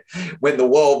 2019 when the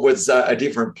world was a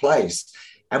different place.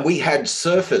 And we had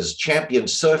surfers, champion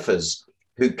surfers,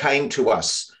 who came to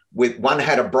us with, one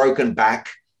had a broken back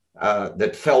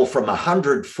that fell from a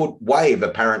 100-foot wave,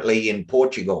 apparently in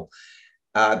Portugal.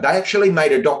 They actually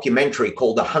made a documentary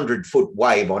called The 100-Foot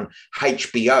Wave on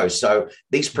HBO. So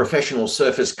these professional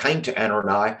surfers came to Anna and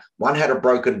I. One had a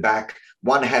broken back,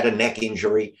 one had a neck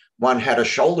injury, one had a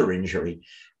shoulder injury.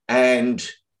 And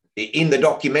in the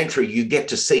documentary, you get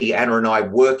to see Anna and I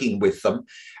working with them.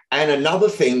 And another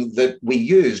thing that we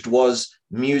used was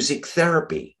music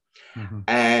therapy. Mm-hmm.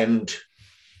 And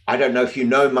I don't know if you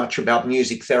know much about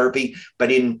music therapy,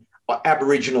 but in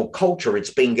Aboriginal culture,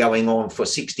 it's been going on for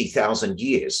 60,000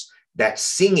 years. That's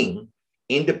singing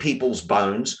into people's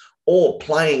bones or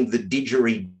playing the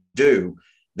didgeridoo.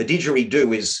 The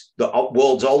didgeridoo is the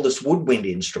world's oldest woodwind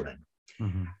instrument.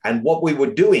 Mm-hmm. And what we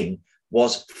were doing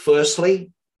was,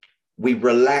 firstly, we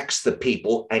relax the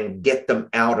people and get them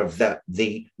out of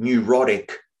the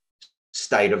neurotic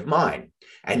state of mind.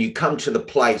 And you come to the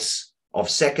place of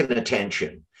second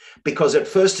attention, because at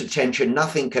first attention,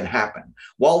 nothing can happen.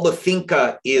 While the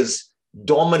thinker is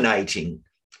dominating,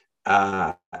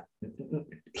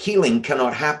 healing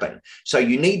cannot happen. So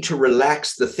you need to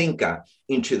relax the thinker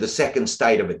into the second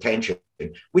state of attention,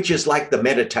 which is like the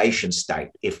meditation state,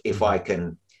 if I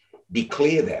can be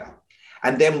clear there.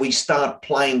 And then we start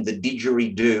playing the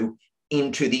didgeridoo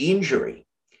into the injury.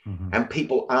 Mm-hmm. And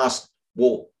people ask,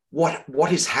 well,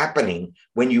 what is happening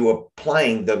when you are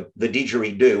playing the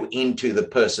didgeridoo into the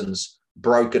person's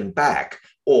broken back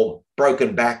or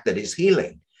broken back that is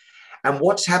healing? And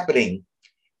what's happening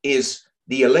is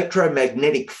the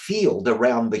electromagnetic field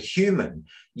around the human,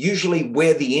 usually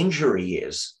where the injury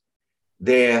is,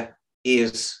 there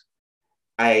is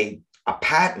a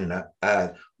pattern,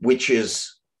 which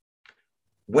is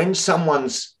when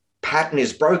someone's pattern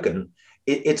is broken,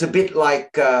 it's a bit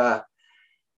like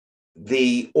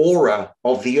the aura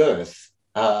of the earth.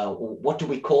 What do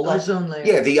we call that? Ozone layer.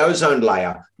 Yeah, the ozone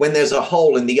layer. When there's a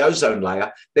hole in the ozone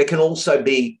layer, there can also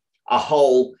be a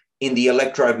hole in the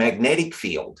electromagnetic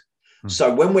field. Hmm.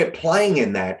 So when we're playing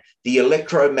in that, the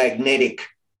electromagnetic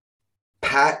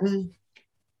pattern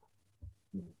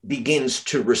begins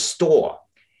to restore.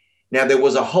 Now, there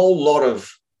was a whole lot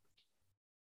of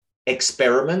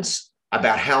experiments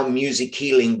about how music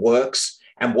healing works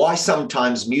and why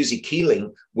sometimes music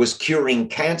healing was curing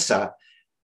cancer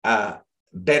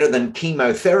better than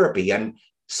chemotherapy. And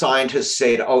scientists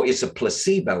said, oh, it's a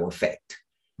placebo effect,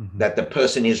 mm-hmm. that the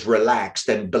person is relaxed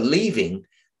and believing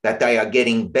that they are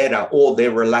getting better or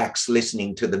they're relaxed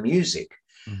listening to the music.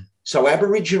 So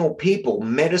Aboriginal people,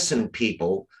 medicine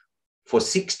people, for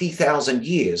 60,000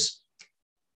 years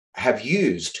have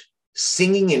used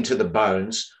singing into the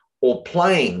bones or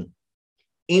playing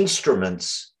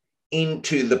instruments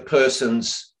into the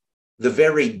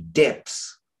very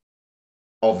depths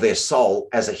of their soul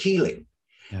as a healing.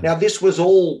 Yeah. Now, this was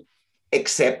all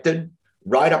accepted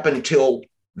right up until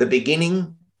the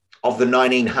beginning of the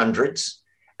 1900s.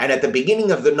 And at the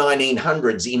beginning of the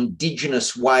 1900s,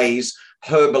 indigenous ways,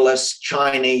 herbalists,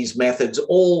 Chinese methods,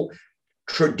 all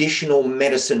traditional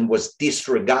medicine was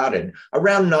disregarded.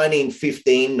 Around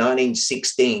 1915,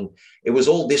 1916, it was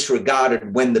all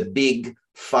disregarded when the big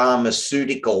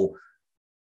pharmaceutical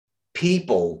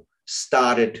people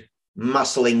started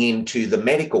muscling into the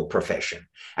medical profession.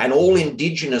 And all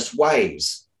indigenous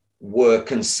ways were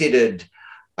considered,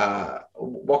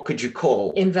 what could you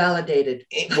call? Invalidated.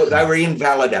 Well, they were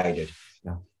invalidated.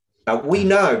 Yeah. But we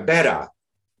know better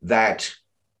that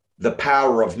the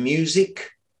power of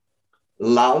music,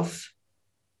 love,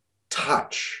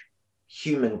 touch,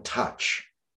 human touch,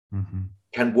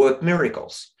 can work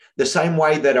miracles. The same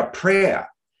way that a prayer,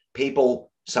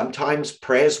 sometimes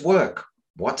prayers work.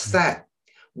 What's that?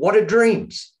 What are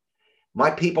dreams? My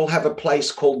people have a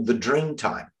place called the dream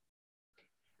time.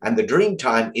 And the dream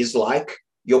time is like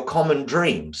your common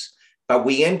dreams, but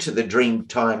we enter the dream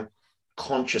time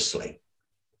consciously.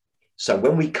 So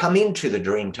when we come into the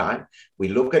dream time, we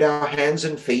look at our hands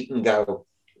and feet and go,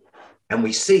 and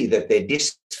we see that they're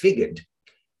disfigured.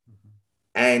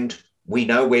 And we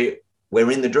know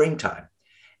we're in the dream time.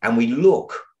 And we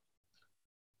look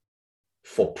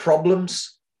for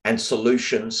problems and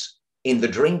solutions in the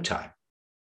dream time.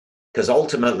 Because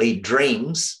ultimately,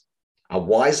 dreams are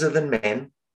wiser than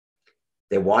men.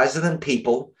 They're wiser than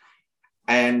people.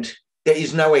 And there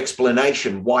is no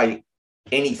explanation why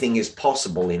anything is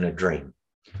possible in a dream.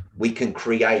 We can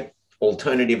create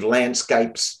alternative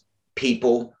landscapes,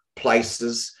 people,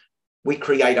 places. We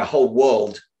create a whole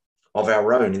world of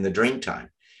our own in the dream time.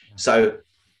 So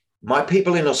my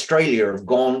people in Australia have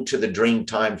gone to the dream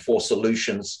time for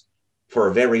solutions for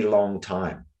a very long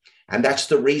time. And that's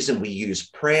the reason we use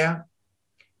prayer,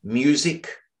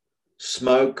 music,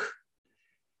 smoke,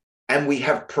 and we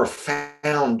have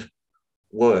profound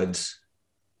words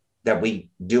that we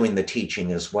do in the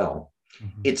teaching as well.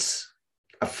 It's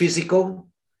a physical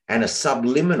and a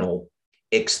subliminal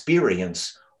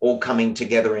experience all coming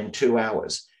together in 2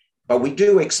 hours. But we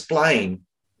do explain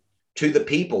to the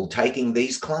people taking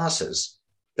these classes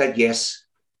that, yes,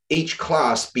 each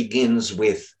class begins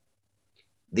with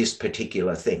this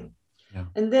particular thing. Yeah.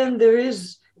 And then there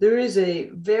is a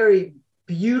very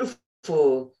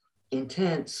beautiful,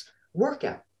 intense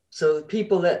workout. So the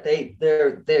people that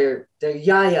their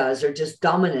yayas are just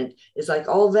dominant, it's like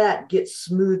all that gets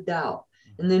smoothed out.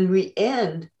 And then we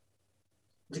end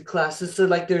the classes. So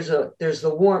like there's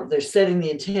the warm, they're setting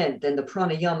the intent, then the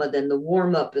pranayama, then the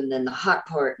warm up, and then the hot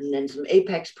part, and then some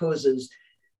apex poses,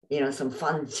 some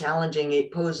fun, challenging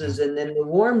 8 poses, and then the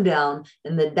warm down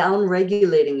and the down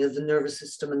regulating of the nervous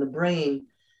system and the brain.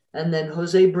 And then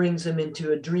Jose brings him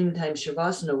into a Dreamtime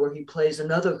Shavasana where he plays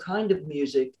another kind of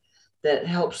music that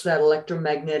helps that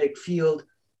electromagnetic field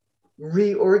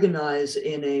reorganize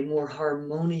in a more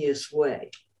harmonious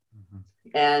way.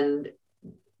 And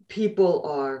people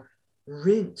are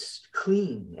rinsed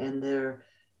clean and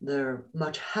they're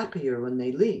much happier when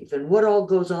they leave. And what all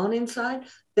goes on inside,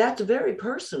 that's very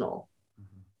personal.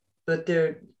 But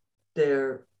they're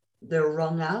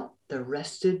wrung out, they're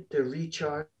rested, they're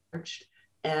recharged,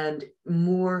 and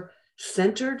more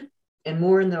centered and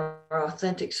more in their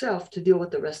authentic self to deal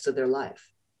with the rest of their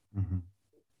life.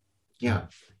 Yeah.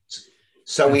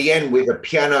 So we end with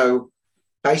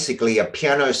basically a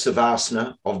piano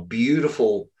savasana of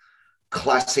beautiful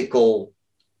classical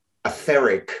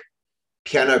etheric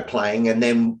piano playing, and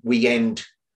then we end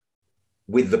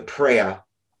with the prayer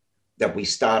that we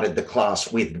started the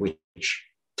class with, which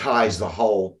ties the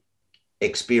whole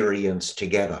experience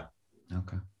together.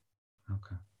 Okay.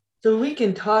 So we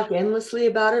can talk endlessly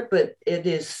about it, but it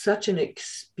is such an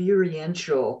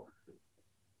experiential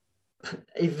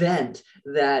event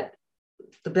that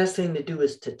the best thing to do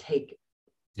is to take it.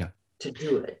 Yeah. To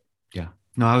do it. Yeah.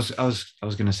 No, I was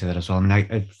going to say that as well. I mean,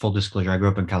 I full disclosure, I grew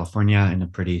up in California in a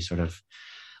pretty sort of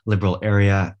liberal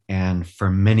area, and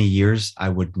for many years, I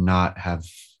would not have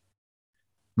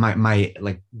my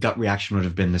like gut reaction would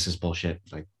have been, this is bullshit.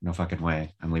 Like, no fucking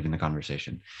way. I'm leaving the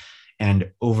conversation.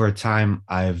 And over time,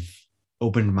 I've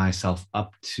opened myself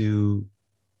up to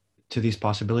these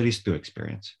possibilities through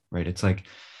experience, right? It's like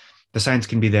the science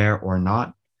can be there or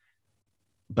not,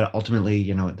 but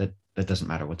ultimately, that that doesn't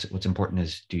matter. What's important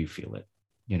is, do you feel it?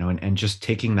 You know, and just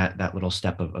taking that little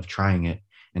step of trying it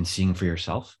and seeing for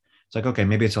yourself. It's like, okay,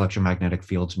 maybe it's electromagnetic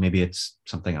fields, maybe it's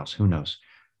something else, who knows?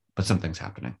 But something's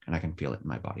happening and I can feel it in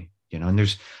my body, you know.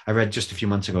 And I read just a few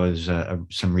months ago, there's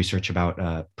some research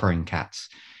about purring cats.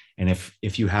 And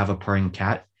if you have a purring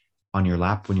cat on your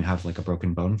lap when you have like a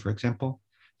broken bone, for example,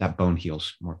 that bone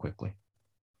heals more quickly.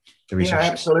 The research,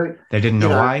 absolutely. They didn't know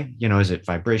why. You know, is it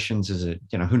vibrations? Is it,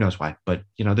 you know, who knows why? But,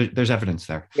 you know, there's evidence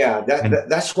there. Yeah,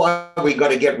 that's why we got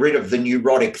to get rid of the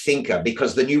neurotic thinker,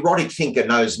 because the neurotic thinker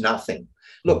knows nothing.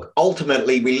 Look,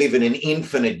 ultimately, we live in an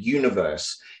infinite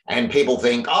universe, and people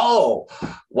think, oh,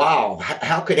 wow,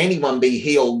 how could anyone be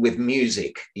healed with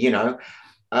music? You know,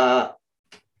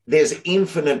 there's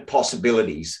infinite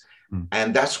possibilities.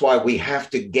 And that's why we have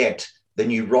to get the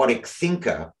neurotic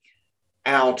thinker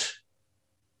out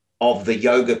of the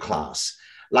yoga class.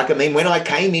 Like, I mean, when I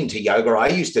came into yoga, I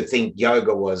used to think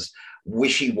yoga was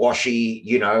wishy-washy,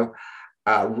 you know,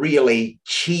 really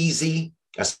cheesy,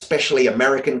 especially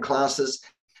American classes,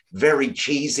 very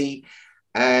cheesy.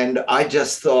 And I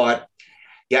just thought,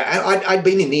 yeah, I'd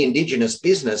been in the Indigenous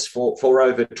business for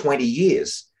over 20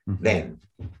 years then.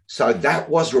 So that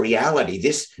was reality.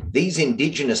 These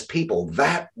Indigenous people,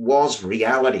 that was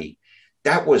reality.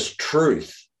 That was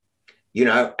truth. You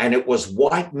know, and it was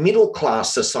white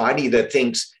middle-class society that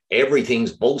thinks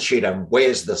everything's bullshit and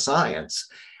where's the science?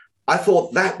 I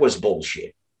thought that was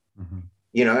bullshit.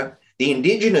 You know, the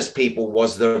Indigenous people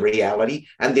was the reality,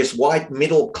 and this white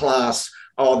middle-class,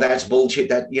 oh, that's bullshit,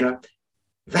 that, you know,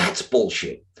 that's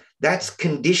bullshit. That's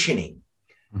conditioning.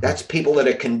 That's people that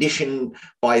are conditioned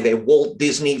by their Walt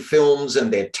Disney films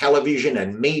and their television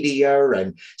and media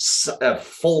and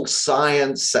false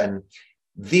science. And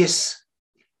this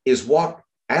is what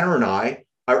Anna and I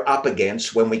are up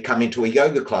against when we come into a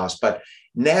yoga class. But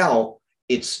now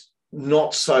it's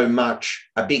not so much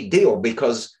a big deal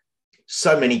because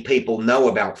so many people know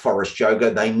about forest yoga.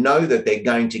 They know that they're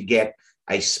going to get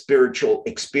a spiritual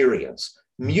experience.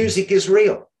 Music is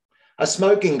real. A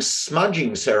smoking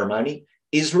smudging ceremony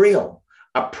is real.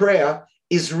 A prayer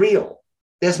is real.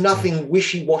 There's nothing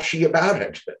wishy-washy about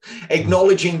it.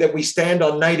 Acknowledging that we stand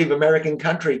on Native American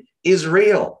country is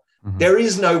real. There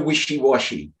is no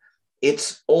wishy-washy.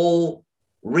 It's all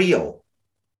real.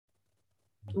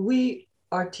 We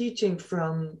are teaching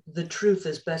from the truth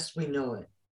as best we know it.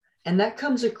 And that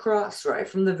comes across right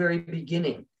from the very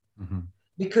beginning.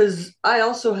 Because I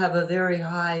also have a very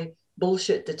high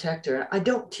bullshit detector. I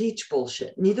don't teach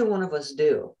bullshit. Neither one of us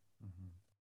do.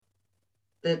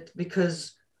 That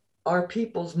because our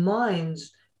people's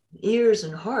minds, ears,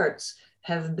 and hearts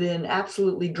have been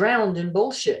absolutely drowned in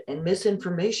bullshit and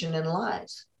misinformation and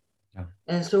lies. Yeah.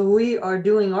 And so we are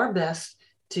doing our best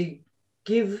to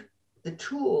give the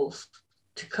tools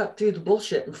to cut through the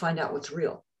bullshit and find out what's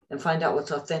real and find out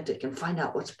what's authentic and find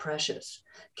out what's precious.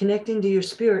 Connecting to your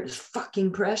spirit is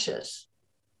fucking precious.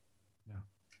 Yeah.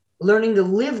 Learning to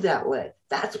live that way,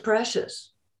 that's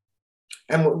precious.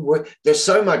 And there's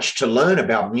so much to learn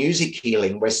about music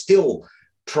healing. We're still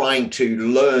trying to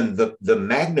learn the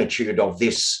magnitude of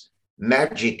this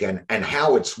magic and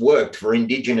how it's worked for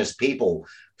Indigenous people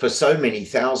for so many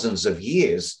thousands of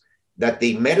years, that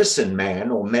the medicine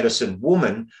man or medicine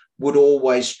woman would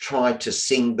always try to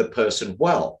sing the person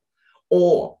well.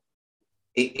 Or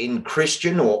in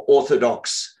Christian or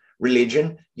Orthodox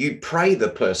religion, you pray the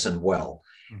person well.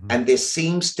 And there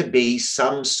seems to be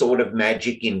some sort of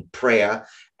magic in prayer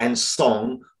and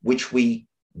song, which we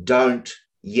don't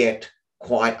yet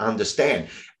quite understand.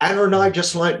 Anna and I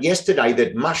just learned yesterday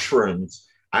that mushrooms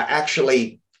are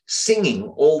actually singing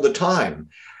all the time.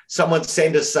 Someone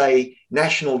sent us a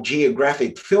National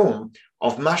Geographic film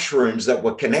of mushrooms that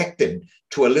were connected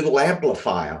to a little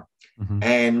amplifier.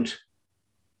 And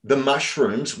the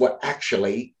mushrooms were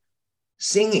actually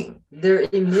singing. They're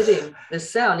emitting the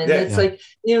sound. And it's like,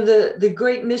 you know, the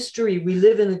great mystery, we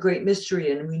live in the great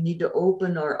mystery, and we need to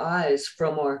open our eyes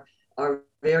from our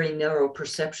very narrow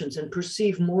perceptions and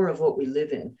perceive more of what we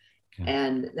live in.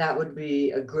 And that would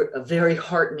be a very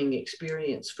heartening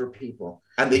experience for people.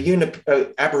 And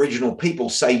the Aboriginal people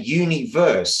say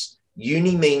universe.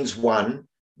 Uni means one,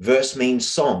 verse means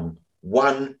song,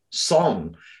 one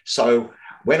song. So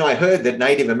when I heard that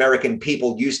Native American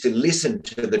people used to listen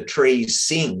to the trees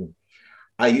sing,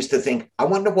 I used to think, I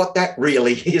wonder what that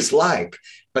really is like.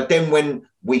 But then when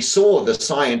we saw the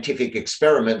scientific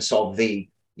experiments of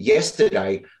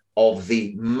yesterday of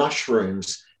the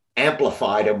mushrooms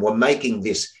amplified and were making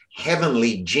this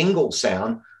heavenly jingle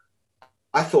sound,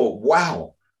 I thought,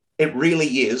 wow, it really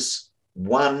is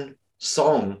one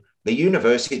song. The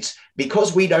universe, it's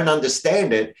because we don't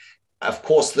understand it, of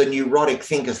course, the neurotic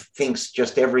thinker thinks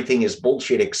just everything is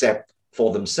bullshit except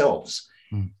for themselves.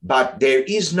 But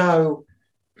there's no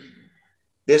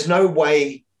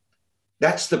way.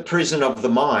 That's the prison of the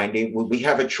mind. We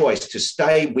have a choice to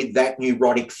stay with that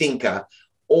neurotic thinker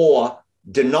or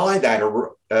deny that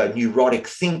neurotic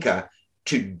thinker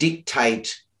to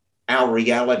dictate our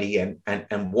reality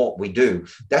and what we do.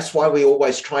 That's why we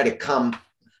always try to come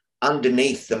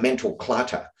underneath the mental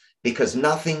clutter, because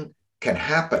nothing can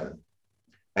happen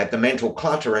at the mental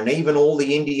clutter. And even all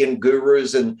the Indian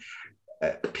gurus and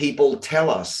people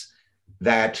tell us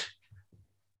that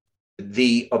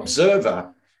the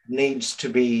observer needs to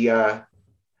be,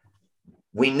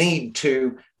 we need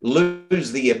to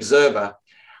lose the observer,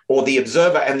 or the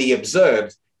observer and the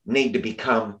observed need to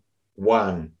become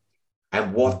one.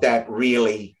 And what that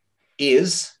really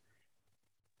is,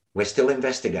 we're still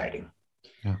investigating.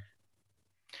 Yeah.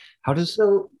 How does...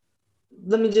 So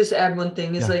let me just add one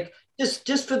thing. It's like,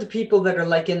 just for the people that are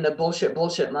like in the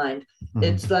bullshit mind,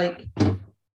 it's like,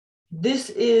 this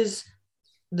is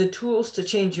the tools to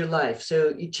change your life.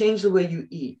 So you change the way you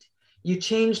eat. You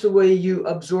change the way you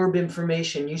absorb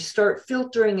information. You start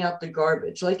filtering out the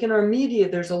garbage. Like in our media,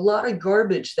 there's a lot of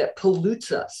garbage that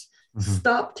pollutes us.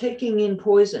 Stop taking in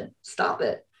poison. Stop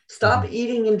it. Stop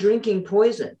eating and drinking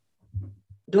poison.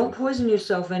 Don't poison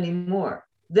yourself anymore.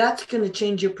 That's going to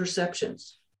change your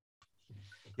perceptions.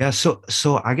 Yeah.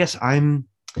 So I guess I'm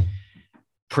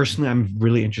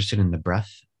really interested in the breath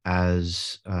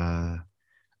as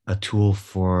a tool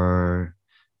for,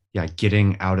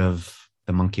 getting out of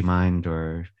the monkey mind,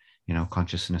 or,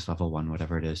 consciousness level 1,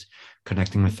 whatever it is,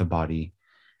 connecting with the body.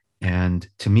 And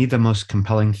to me, the most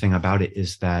compelling thing about it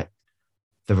is that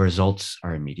the results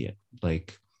are immediate.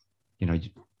 Like,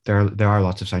 there are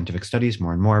lots of scientific studies,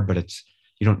 more and more, but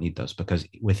you don't need those, because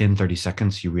within 30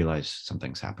 seconds, you realize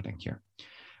something's happening here.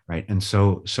 Right. And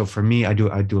so for me, I do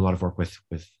a lot of work with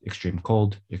extreme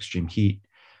cold, extreme heat,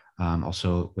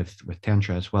 also with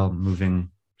Tantra as well,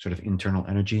 moving sort of internal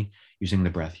energy, using the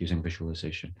breath, using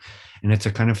visualization. And it's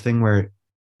a kind of thing where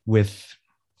with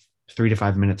 3 to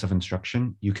 5 minutes of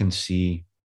instruction, you can see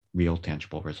real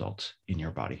tangible results in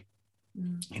your body.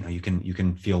 You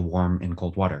can feel warm in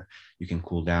cold water. You can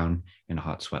cool down in a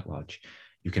hot sweat lodge.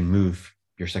 You can move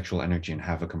your sexual energy and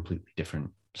have a completely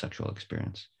different sexual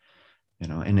experience.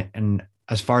 And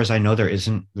as far as I know, there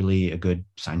isn't really a good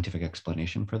scientific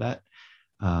explanation for that.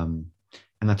 And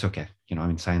that's okay.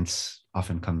 Science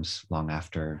often comes long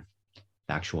after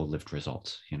the actual lived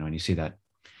results, and you see that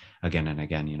again and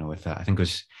again, with, I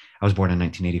was born in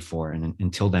 1984. And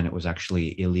until then, it was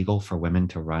actually illegal for women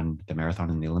to run the marathon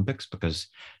in the Olympics, because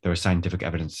there was scientific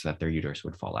evidence that their uterus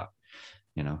would fall out,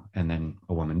 and then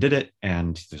a woman did it,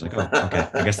 and there's like, oh, okay,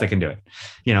 I guess they can do it,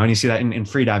 and you see that in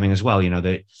free diving as well,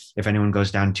 that if anyone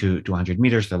goes down to 100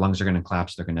 meters, their lungs are going to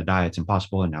collapse, they're going to die, it's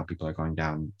impossible. And now people are going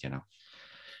down,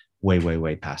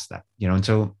 way past that, and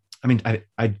so,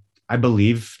 I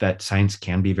believe that science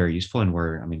can be very useful, and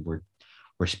we're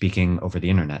speaking over the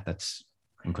internet. That's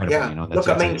incredible.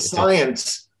 Look,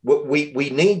 science, we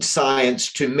need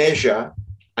science to measure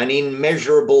an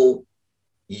immeasurable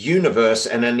universe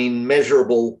and an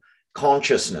immeasurable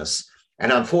consciousness.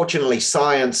 And unfortunately,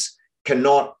 science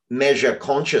cannot measure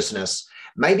consciousness.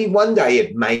 Maybe one day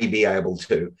it may be able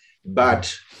to,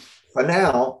 but for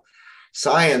now,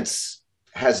 science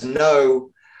has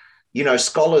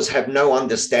scholars have no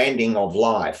understanding of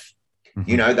life.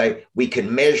 We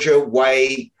can measure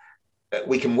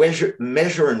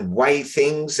and weigh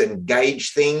things and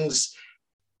gauge things,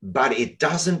 but it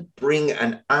doesn't bring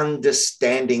an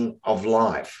understanding of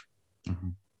life.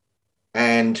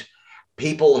 And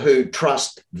people who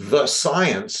trust the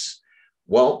science,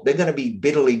 well, they're going to be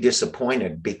bitterly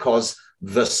disappointed, because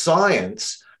the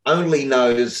science only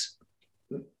knows,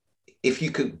 if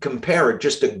you could compare it,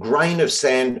 just a grain of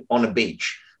sand on a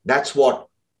beach. That's what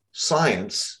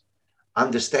science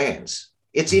understands.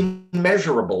 It's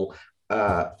immeasurable.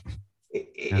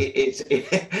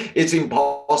 It's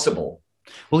impossible.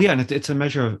 Well, yeah, and it's a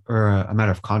measure or a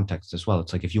matter of context as well.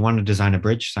 It's like, if you want to design a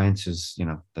bridge, science is,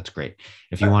 that's great.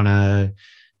 If you want to,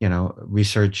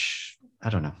 research, I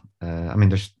don't know.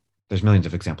 There's millions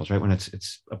of examples, right? When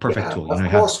it's a perfect tool.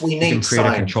 Of course, we need you can create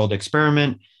science. A controlled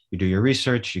experiment. You do your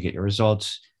research, you get your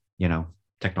results.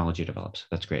 Technology develops.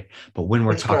 That's great. But when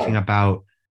we're talking about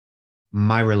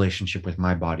my relationship with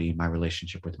my body, my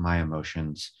relationship with my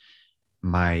emotions,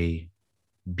 my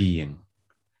being,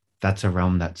 that's a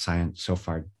realm that science so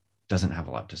far doesn't have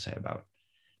a lot to say about.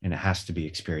 And it has to be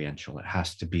experiential. It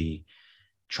has to be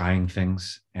trying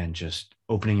things and just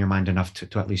opening your mind enough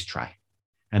to at least try.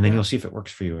 And then you'll see if it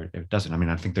works for you or if it doesn't.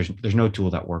 I think there's no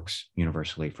tool that works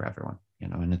universally for everyone. you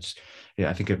know, and it's, yeah,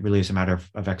 I think it really is a matter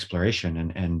of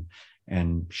exploration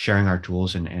and sharing our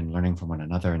tools and learning from one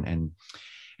another and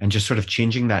just sort of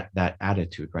changing that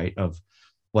attitude, right? Of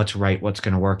what's right, what's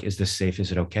going to work, is this safe,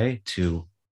 is it okay, to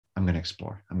I'm going to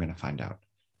explore, I'm going to find out.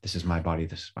 This is my body,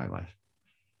 this is my life.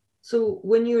 So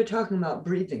when you were talking about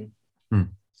breathing,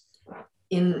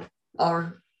 in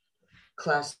our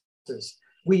classes,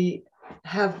 we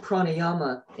have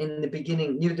pranayama in the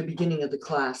beginning, near the beginning of the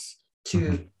class,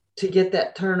 to get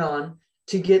that turn on,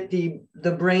 to get the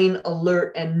brain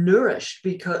alert and nourished,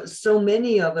 because so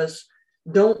many of us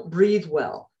don't breathe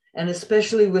well. And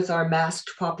especially with our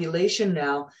masked population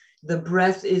now, the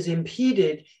breath is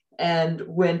impeded. And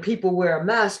when people wear a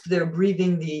mask, they're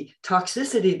breathing the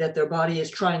toxicity that their body is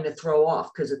trying to throw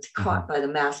off because it's caught by the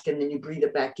mask, and then you breathe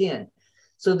it back in.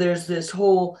 So there's this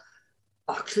whole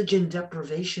oxygen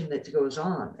deprivation that goes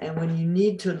on. And when you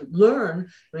need to learn,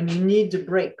 when you need to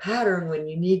break pattern, when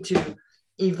you need to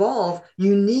evolve,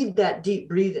 you need that deep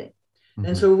breathing.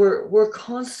 And so we're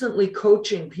constantly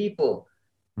coaching people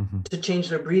to change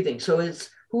their breathing. So it's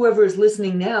whoever is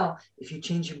listening now, if you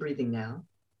change your breathing now,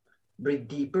 breathe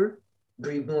deeper,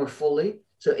 breathe more fully.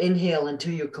 So inhale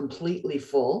until you're completely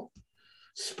full,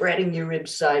 spreading your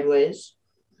ribs sideways.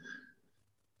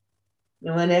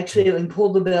 And when exhaling,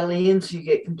 pull the belly in so you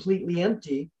get completely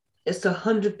empty. It's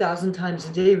 100,000 times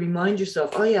a day. Remind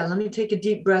yourself, oh yeah, let me take a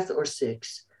deep breath, or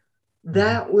 6.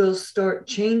 That will start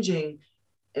changing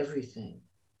everything.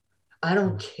 I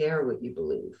don't care what you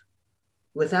believe.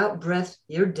 Without breath,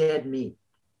 you're dead meat.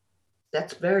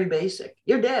 That's very basic.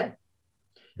 You're dead.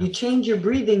 You change your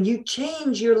breathing, you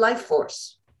change your life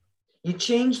force. You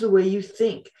change the way you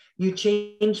think. You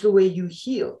change the way you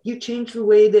heal. You change the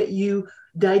way that you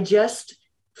digest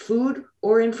food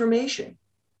or information.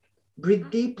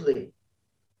 Breathe deeply.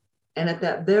 And at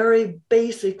that very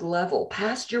basic level,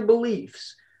 past your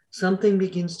beliefs, something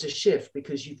begins to shift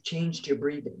because you've changed your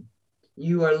breathing.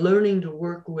 You are learning to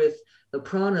work with the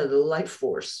prana, the life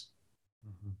force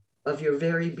of your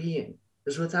very being.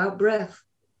 Because without breath,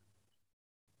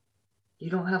 you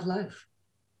don't have life.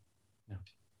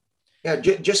 Yeah,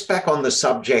 just back on the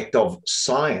subject of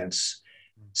science,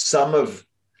 some of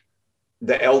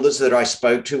the elders that I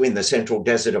spoke to in the Central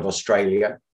Desert of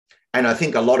Australia, and I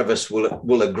think a lot of us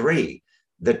will agree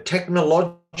that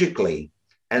technologically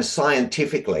and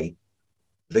scientifically,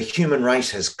 the human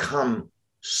race has come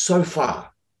so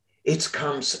far. It's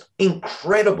come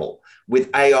incredible with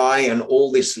AI and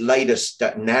all this latest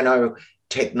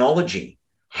nanotechnology.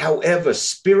 However,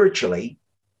 spiritually,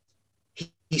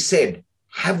 he said,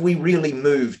 have we really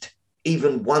moved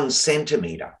even 1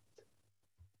 centimeter?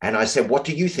 And I said, what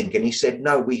do you think? And he said,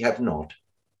 no, we have not.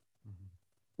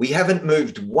 We haven't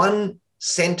moved 1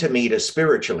 centimeter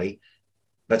spiritually,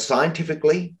 but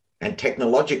scientifically and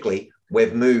technologically,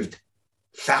 we've moved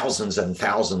thousands and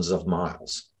thousands of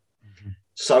miles.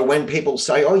 So when people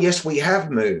say, oh, yes, we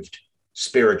have moved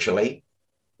spiritually,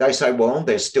 they say, well,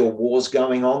 there's still wars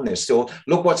going on. There's still,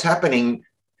 look what's happening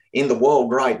in the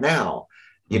world right now.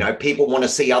 You know, people want to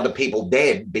see other people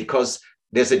dead because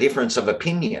there's a difference of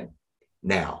opinion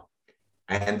now.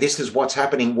 And this is what's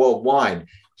happening worldwide,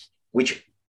 which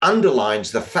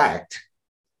underlines the fact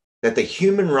that the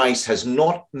human race has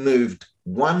not moved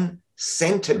 1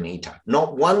 centimeter,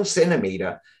 not 1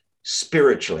 centimeter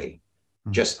spiritually,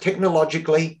 just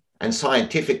technologically and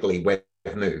scientifically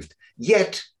we've moved.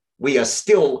 Yet we are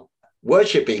still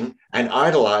worshipping and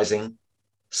idolizing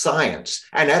science.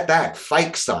 And at that,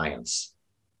 fake science.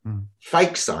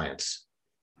 Fake science.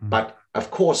 But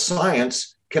of course,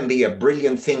 science can be a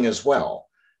brilliant thing as well.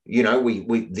 You know,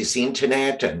 we this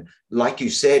internet and, like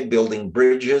you said, building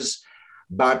bridges.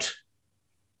 But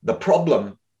the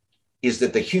problem is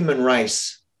that the human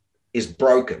race is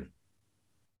broken.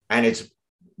 And it's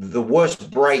the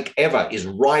worst break ever is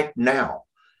right now.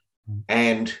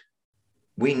 And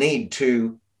we need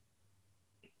to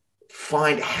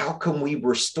find, how can we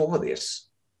restore this?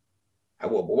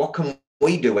 What can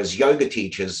we do as yoga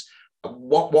teachers?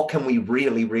 What can we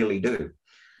really, really do?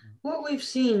 What we've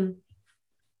seen,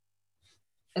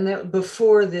 and that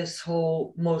before this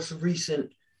whole most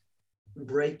recent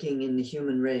breaking in the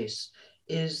human race,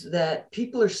 is that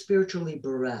people are spiritually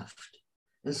bereft.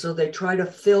 And so they try to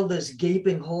fill this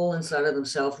gaping hole inside of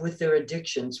themselves with their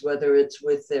addictions, whether it's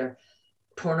with their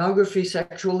pornography,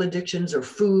 sexual addictions, or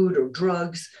food or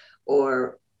drugs,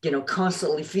 or, you know,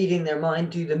 constantly feeding their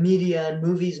mind through the media and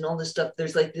movies and all this stuff.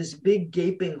 There's like this big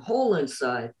gaping hole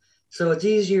inside. So it's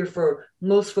easier for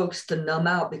most folks to numb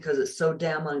out because it's so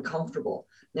damn uncomfortable.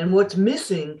 And what's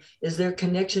missing is their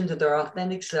connection to their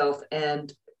authentic self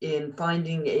and in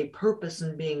finding a purpose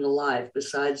in being alive,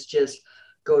 besides just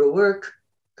go to work,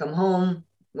 come home,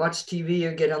 watch TV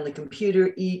or get on the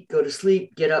computer, eat, go to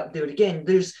sleep, get up, do it again.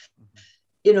 There's,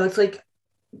 it's like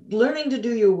learning to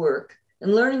do your work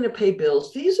and learning to pay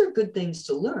bills. These are good things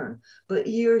to learn, but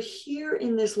you're here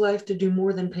in this life to do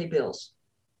more than pay bills.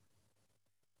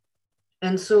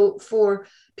 And so for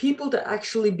people to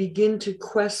actually begin to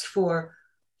quest for,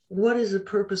 what is the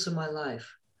purpose of my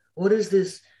life? What is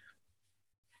this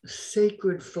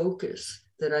sacred focus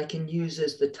that I can use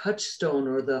as the touchstone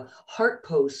or the heart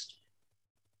post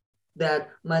that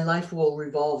my life will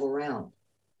revolve around?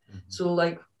 Mm-hmm. So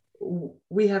like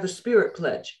we have a spirit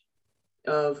pledge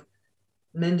of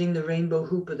mending the rainbow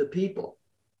hoop of the people.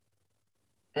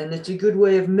 And it's a good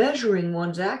way of measuring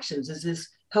one's actions. Is this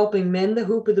helping mend the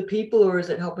hoop of the people, or is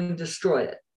it helping destroy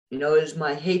it? Is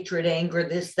my hatred, anger,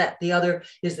 this, that, the other,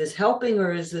 is this helping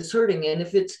or is this hurting? And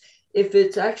if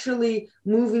it's actually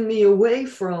moving me away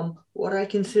from what I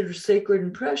consider sacred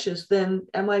and precious, then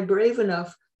am I brave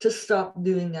enough to stop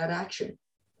doing that action?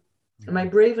 Am I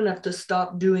brave enough to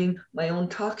stop doing my own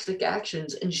toxic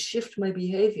actions and shift my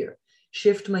behavior,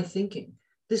 shift my thinking?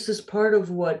 This is part of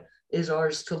what is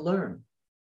ours to learn.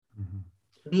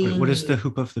 Mm-hmm. What is the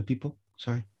hoop of the people?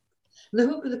 Sorry. The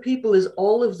hoop of the people is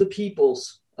all of the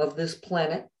peoples of this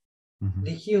planet, mm-hmm.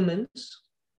 the humans,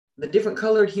 the different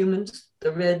colored humans,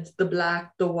 the reds, the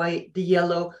black, the white, the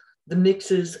yellow, the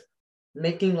mixes,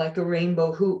 making like a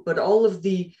rainbow hoop. But all of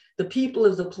the people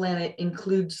of the planet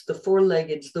includes the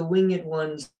four-leggeds, the winged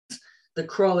ones, the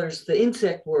crawlers, the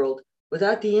insect world.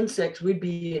 Without the insects, we'd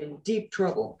be in deep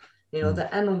trouble. Mm-hmm.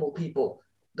 The animal people,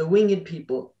 the winged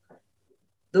people,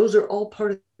 those are all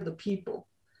part of the people.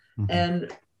 Mm-hmm.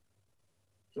 And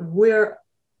where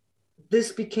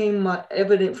this became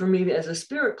evident for me as a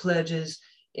spirit pledge is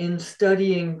in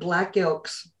studying Black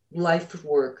Elk's life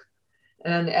work.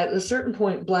 And at a certain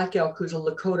point, Black Elk, who's a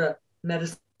Lakota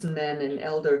medicine man and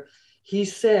elder, he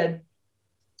said,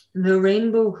 the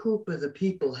rainbow hoop of the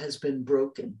people has been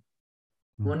broken.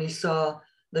 Mm-hmm. When he saw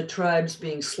the tribes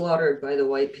being slaughtered by the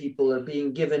white people, or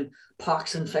being given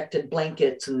pox-infected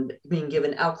blankets and being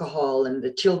given alcohol, and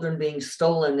the children being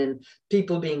stolen and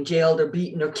people being jailed or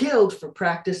beaten or killed for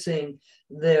practicing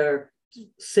their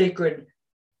sacred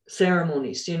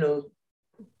ceremonies.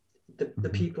 The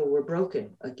people were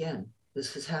broken again.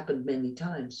 This has happened many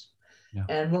times. Yeah.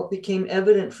 And what became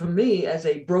evident for me as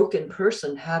a broken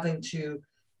person, having to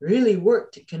really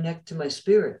work to connect to my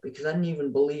spirit, because I didn't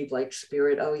even believe like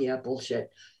spirit, oh yeah,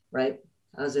 bullshit, right?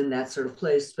 I was in that sort of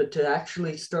place, but to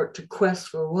actually start to quest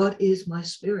for what is my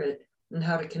spirit and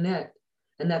how to connect.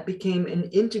 And that became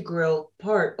an integral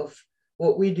part of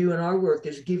what we do in our work,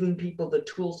 is giving people the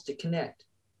tools to connect.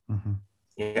 Mm-hmm.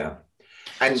 Yeah.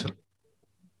 And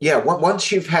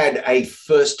once you've had a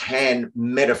firsthand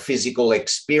metaphysical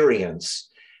experience,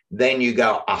 then you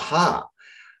go, aha,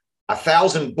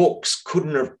 1,000 books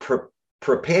couldn't have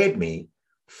prepared me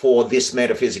for this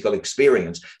metaphysical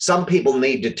experience. Some people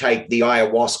need to take the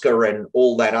ayahuasca and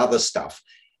all that other stuff,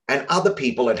 and other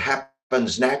people it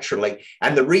happens naturally.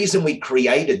 And the reason we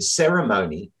created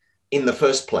ceremony in the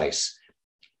first place,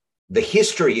 the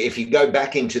history, if you go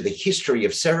back into the history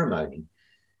of ceremony,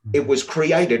 it was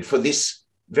created for this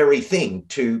very thing,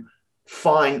 to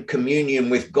find communion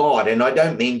with God. And I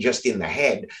don't mean just in the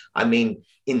head, I mean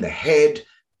in the head,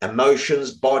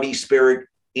 emotions, body, spirit,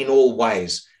 in all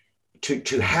ways.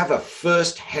 To have a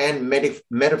first-hand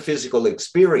metaphysical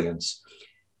experience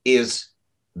is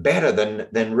better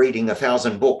than reading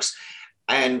 1,000 books.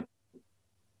 And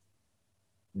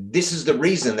this is the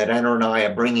reason that Anna and I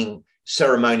are bringing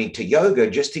ceremony to yoga,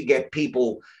 just to get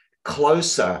people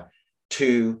closer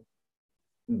to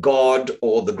God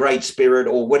or the Great Spirit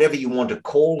or whatever you want to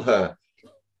call her.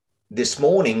 This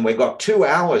morning, we got 2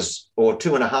 hours or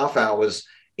 2.5 hours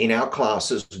in our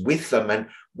classes with them. And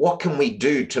what can we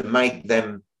do to make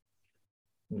them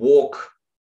leave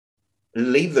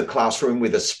the classroom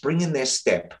with a spring in their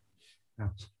step,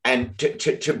 and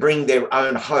to bring their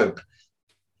own hope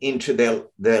into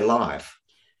their life?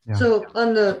 Yeah. So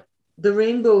on the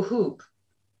rainbow hoop,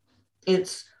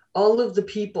 it's all of the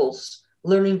peoples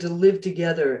learning to live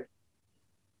together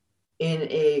in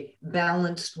a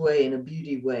balanced way, in a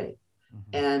beauty way.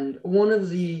 Mm-hmm. And one of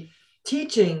the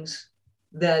teachings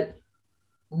that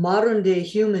modern day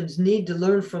humans need to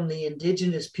learn from the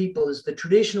indigenous people is the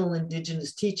traditional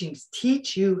indigenous teachings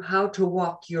teach you how to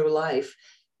walk your life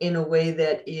in a way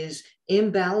that is in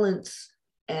balance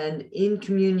and in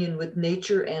communion with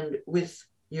nature and with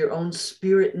your own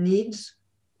spirit needs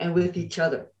and with each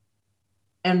other.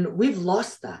 And we've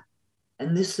lost that.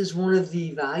 And this is one of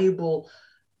the valuable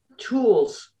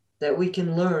tools that we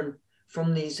can learn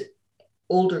from these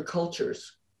older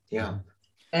cultures. Yeah.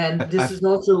 And this is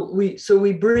also,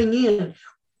 we bring in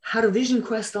how to vision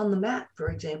quest on the mat, for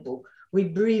example. We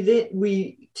breathe in,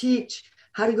 we teach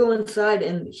how to go inside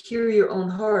and hear your own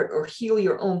heart, or heal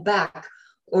your own back,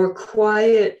 or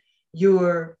quiet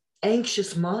your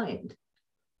anxious mind,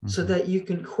 so that you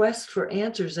can quest for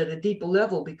answers at a deeper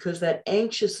level, because that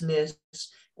anxiousness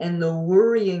and the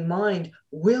worrying mind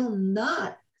will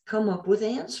not come up with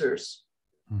answers.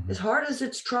 As hard as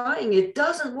it's trying, it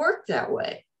doesn't work that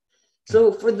way.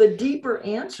 So for the deeper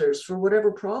answers, for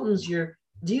whatever problems you're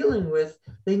dealing with,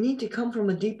 they need to come from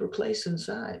a deeper place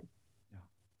inside.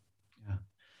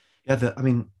 I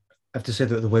mean, I have to say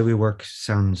that the way we work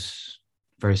sounds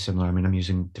very similar. I mean, I'm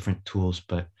using different tools,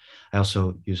 but I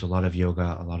also use a lot of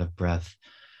yoga, a lot of breath,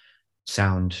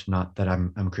 sound, not that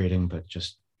I'm creating, but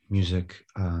just music,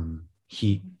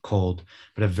 heat, cold,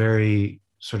 but a very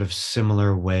sort of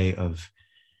similar way of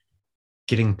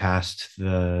getting past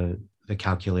the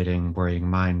calculating, worrying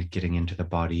mind, getting into the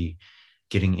body,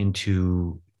 getting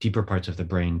into deeper parts of the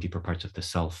brain, deeper parts of the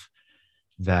self,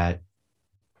 that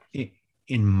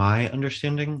in my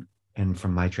understanding and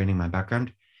from my training, my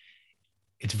background,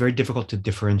 it's very difficult to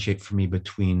differentiate for me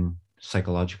between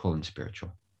psychological and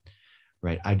spiritual,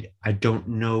 right? I don't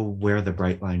know where the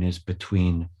bright line is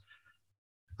between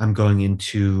I'm going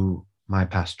into my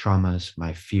past traumas,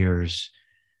 my fears,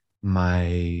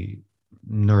 my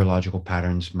neurological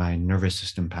patterns, my nervous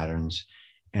system patterns,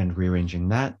 and rearranging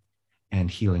that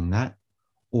and healing that,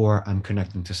 or I'm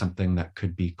connecting to something that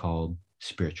could be called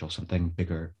spiritual, something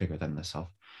bigger than the self.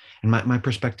 And my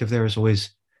perspective there is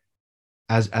always,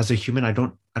 as a human, I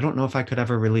don't know if I could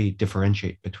ever really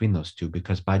differentiate between those two,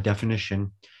 because by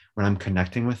definition, when I'm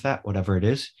connecting with that, whatever it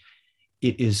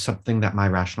is something that my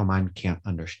rational mind can't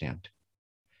understand.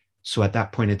 So at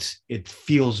that point, it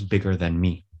feels bigger than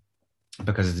me,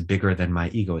 because it's bigger than my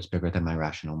ego, it's bigger than my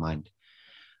rational mind.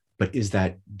 But is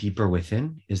that deeper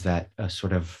within? Is that a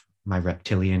sort of my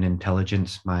reptilian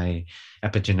intelligence, my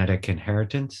epigenetic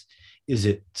inheritance? Is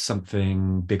it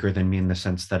something bigger than me in the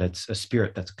sense that it's a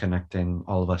spirit that's connecting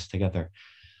all of us together?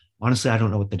 Honestly, I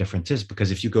don't know what the difference is,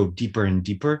 because if you go deeper and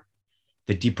deeper,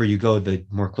 the deeper you go, the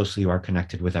more closely you are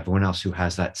connected with everyone else who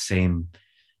has that same,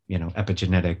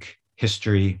 epigenetic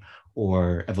history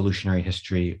or evolutionary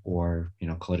history, or,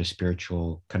 call it a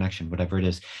spiritual connection, whatever it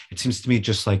is. It seems to me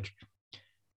just like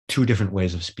two different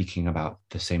ways of speaking about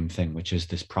the same thing, which is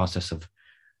this process of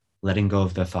letting go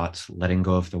of the thoughts, letting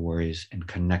go of the worries, and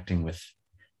connecting with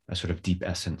a sort of deep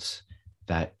essence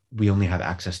that we only have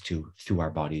access to through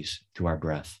our bodies, through our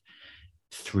breath,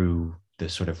 through the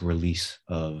sort of release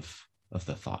of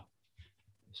the thought.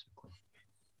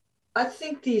 I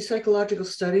think the psychological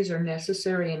studies are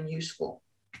necessary and useful,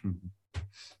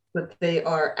 but they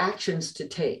are actions to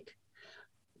take.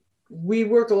 We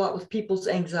work a lot with people's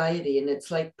anxiety, and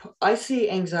it's like, I see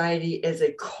anxiety as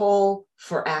a call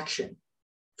for action,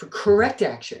 for correct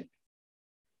action.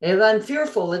 If I'm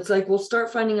fearful, it's like, well,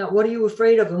 start finding out, what are you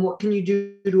afraid of, and what can you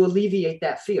do to alleviate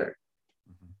that fear?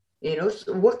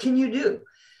 So what can you do?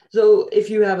 So if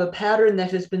you have a pattern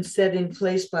that has been set in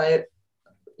place by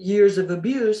years of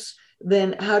abuse,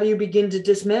 then how do you begin to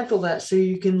dismantle that so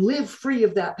you can live free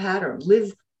of that pattern,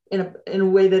 live in a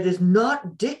way that is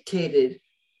not dictated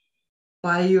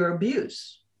by your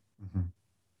abuse?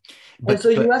 And so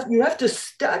you have to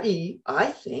study, I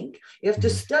think, you have to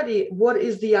study what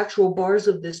is the actual bars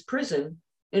of this prison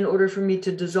in order for me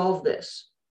to dissolve this.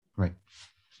 Right.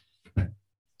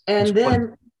 And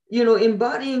then,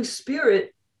 embodying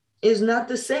spirit is not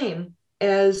the same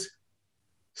as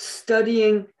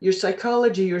studying your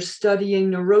psychology or studying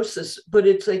neurosis, but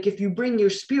it's like, if you bring your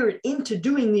spirit into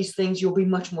doing these things, you'll be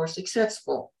much more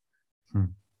successful.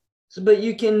 So, but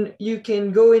you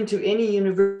can go into any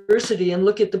university and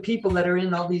look at the people that are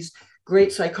in all these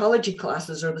great psychology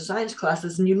classes or the science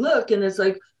classes, and you look and it's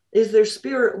like, is there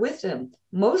spirit with them?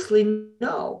 Mostly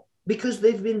no, because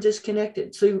they've been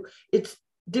disconnected. So it's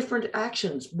different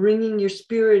actions, bringing your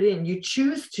spirit in. You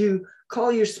choose to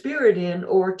call your spirit in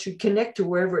or to connect to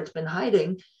wherever it's been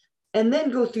hiding, and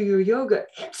then go through your yoga.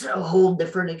 It's a whole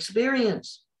different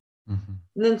experience. And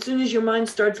then as soon as your mind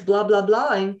starts blah, blah,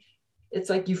 blahing, it's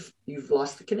like you've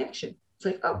lost the connection. It's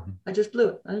like, oh, I just blew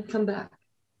it. I come back.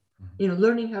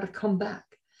 Learning how to come back.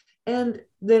 And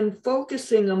then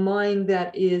focusing a mind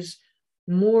that is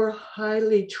more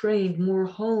highly trained, more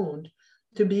honed,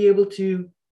 to be able to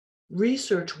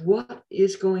research what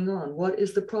is going on, what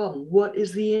is the problem, what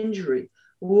is the injury,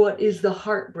 what is the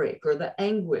heartbreak or the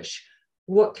anguish,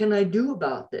 what can I do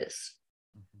about this?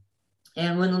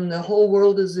 And when the whole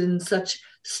world is in such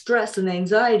stress and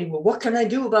anxiety. Well, what can I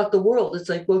do about the world? It's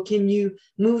like, well, can you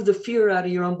move the fear out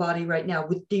of your own body right now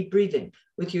with deep breathing,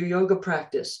 with your yoga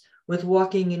practice, with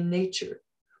walking in nature?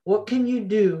 What can you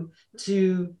do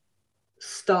to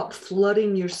stop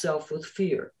flooding yourself with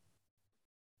fear?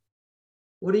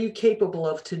 What are you capable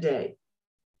of today?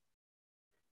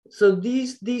 So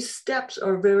these steps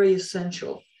are very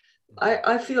essential.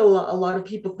 I feel a lot of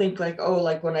people think like, oh,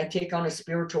 like when I take on a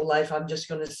spiritual life, I'm just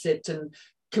going to sit and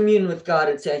commune with God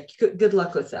and say, good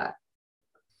luck with that.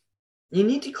 You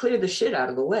need to clear the shit out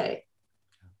of the way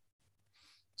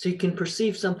so you can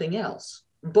perceive something else.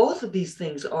 Both of these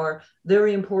things are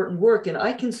very important work, and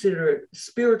I consider it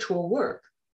spiritual work,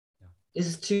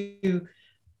 is to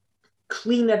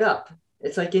clean it up.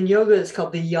 It's like in yoga, it's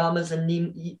called the yamas and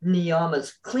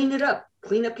niyamas. Clean it up.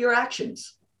 Clean up your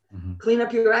actions. Mm-hmm. Clean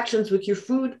up your actions with your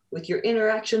food, with your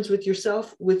interactions with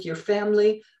yourself, with your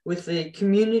family, with the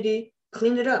community.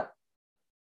 Clean it up.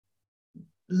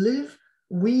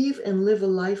 Weave and live a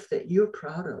life that you're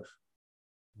proud of.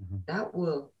 Mm-hmm. That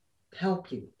will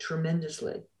help you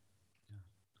tremendously.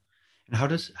 And how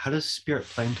does spirit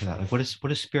play into that? Like, what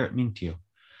does spirit mean to you?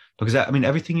 Because I mean,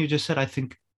 everything you just said, I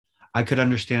think I could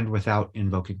understand without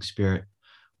invoking spirit,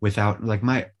 without like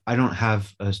I don't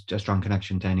have a strong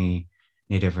connection to any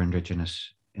native or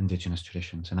indigenous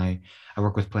traditions. And I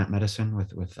work with plant medicine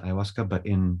with ayahuasca, but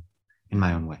in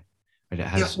my own way. Right? It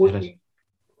has,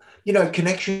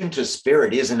 connection to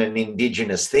spirit isn't an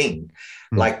indigenous thing.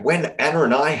 Mm-hmm. Like when Anna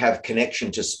and I have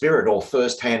connection to spirit or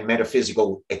firsthand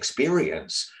metaphysical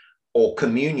experience or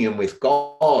communion with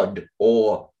God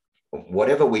or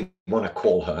whatever we want to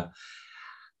call her,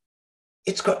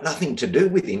 it's got nothing to do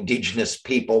with indigenous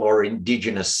people or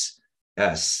indigenous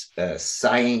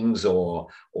sayings or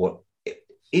it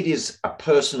is a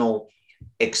personal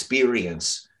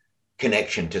experience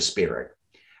connection to spirit.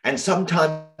 And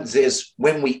sometimes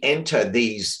when we enter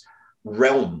these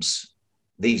realms,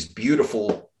 these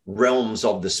beautiful realms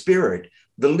of the spirit,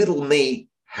 the little me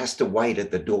has to wait at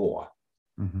the door.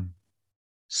 Mm-hmm.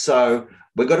 So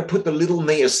we've got to put the little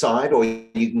me aside, or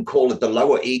you can call it the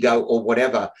lower ego or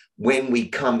whatever, when we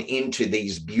come into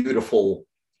these beautiful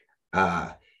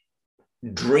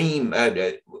dream.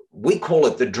 We call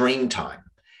it the dream time.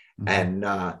 Mm-hmm. And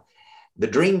the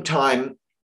dream time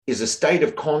is a state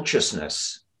of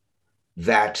consciousness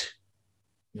that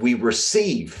we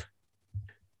receive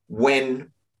when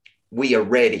we are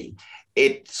ready.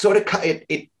 It's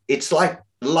like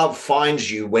love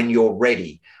finds you when you're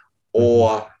ready,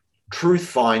 or truth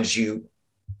finds you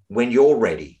when you're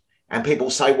ready. And people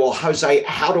say, well, Jose,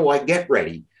 how do I get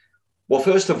ready? Well,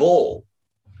 first of all,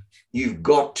 you've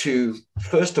got to,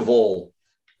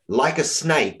 like a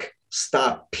snake,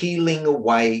 start peeling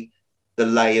away the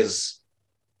layers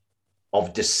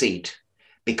of deceit.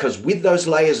 Because with those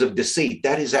layers of deceit,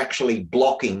 that is actually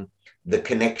blocking the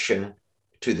connection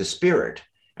to the spirit.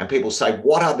 And people say,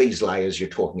 what are these layers you're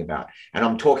talking about? And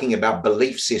I'm talking about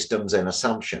belief systems and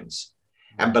assumptions.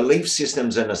 And belief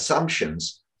systems and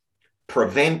assumptions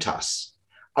prevent us.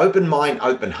 Open mind,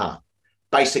 open heart.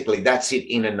 Basically, that's it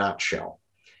in a nutshell.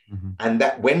 Mm-hmm. And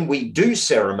that when we do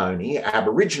ceremony,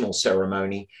 Aboriginal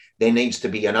ceremony, there needs to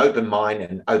be an open mind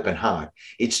and open heart.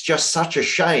 It's just such a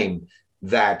shame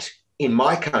that in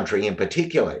my country in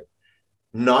particular,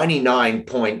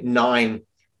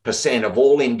 99.9% of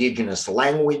all Indigenous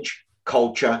language,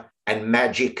 culture, and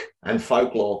magic and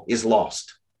folklore is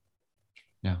lost.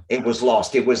 Yeah. It was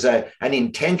lost. It was an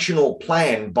intentional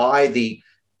plan by the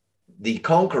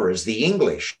conquerors, the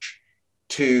English,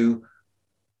 to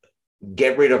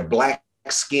get rid of black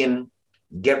skin,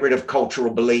 get rid of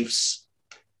cultural beliefs,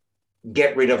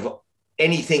 get rid of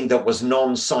anything that was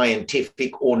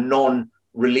non-scientific or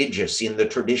non-religious in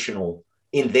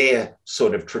their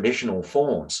sort of traditional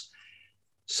forms.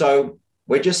 So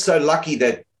we're just so lucky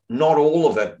that not all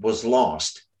of it was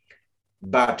lost,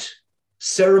 but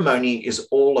ceremony is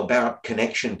all about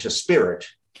connection to spirit.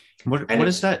 What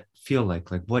does that feel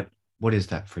like? Like what is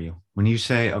that for you? When you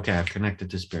say, okay, I've connected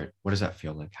to spirit, what does that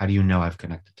feel like? How do you know I've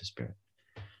connected to spirit?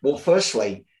 Well,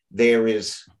 firstly, there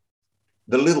is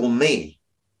the little me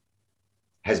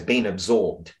has been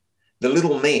absorbed. The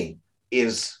little me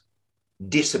is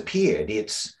disappeared.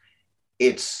 It's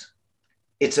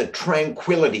a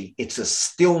tranquility. It's a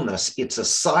stillness. It's a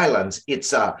silence.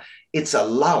 It's a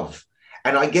love.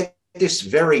 And I get this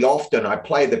very often. I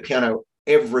play the piano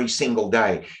every single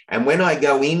day. And when I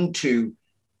go into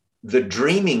the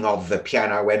dreaming of the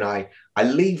piano, and I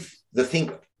leave the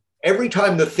thinker, every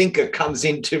time the thinker comes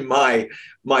into my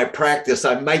practice,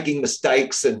 I'm making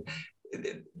mistakes, and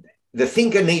the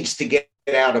thinker needs to get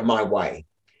out of my way.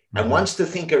 And once the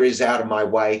thinker is out of my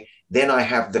way, then I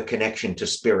have the connection to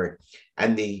spirit,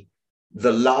 and the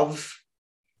love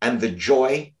and the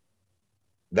joy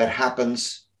that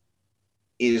happens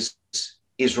is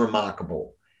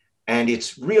remarkable. And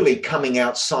it's really coming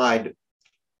outside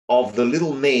of the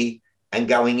little me and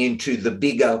going into the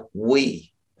bigger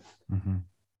we. Mm-hmm.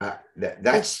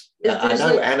 That's I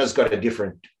know like, Anna's got a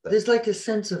different. There's like a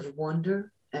sense of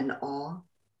wonder and awe,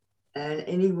 and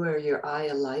anywhere your eye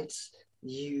alights,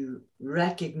 you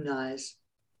recognize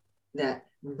that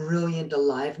brilliant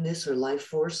aliveness or life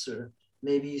force, or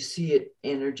maybe you see it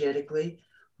energetically.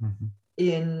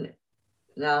 Mm-hmm.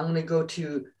 Now I'm going to go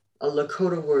to a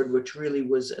Lakota word, which really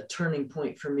was a turning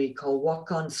point for me, called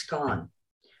Wakan Skan,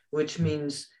 which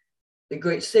means the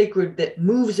great sacred that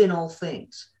moves in all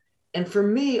things. And for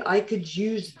me, I could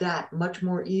use that much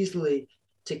more easily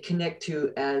to connect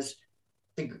to as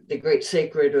the great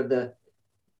sacred or the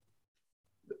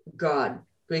God,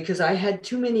 because I had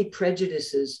too many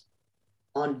prejudices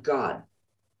on God.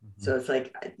 Mm-hmm. So it's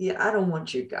like, yeah, I don't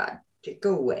want your God.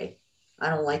 Go away. I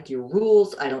don't like your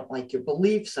rules. I don't like your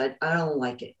beliefs. I don't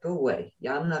like it. Go away.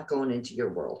 Yeah, I'm not going into your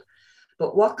world.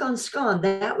 But Wakan Skan,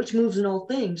 that which moves in all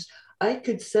things, I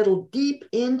could settle deep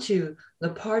into the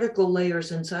particle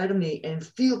layers inside of me and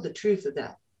feel the truth of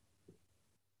that.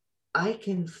 I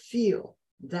can feel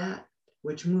that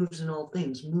which moves in all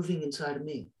things moving inside of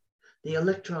me. The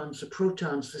electrons, the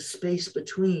protons, the space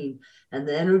between, and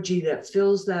the energy that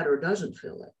fills that or doesn't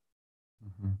fill it.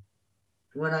 Mm-hmm.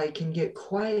 When I can get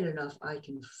quiet enough, I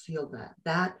can feel that.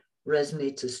 That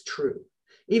resonates as true.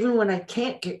 Even when I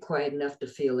can't get quiet enough to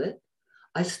feel it,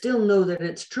 I still know that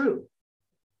it's true.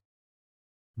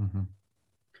 Mm-hmm.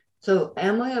 So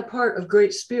am I a part of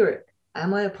Great Spirit?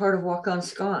 Am I a part of Wakan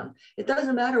Skan? It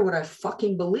doesn't matter what I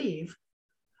fucking believe.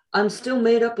 I'm still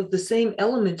made up of the same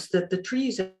elements that the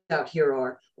trees out here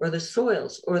are, or the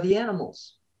soils, or the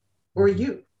animals, or mm-hmm.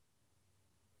 you.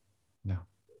 No.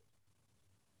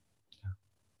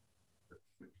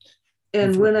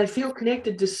 And when I feel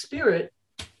connected to spirit,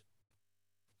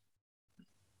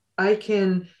 I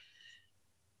can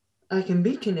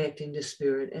be connecting to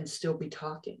spirit and still be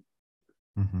talking.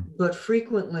 Mm-hmm. But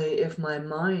frequently, if my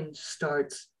mind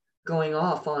starts going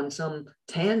off on some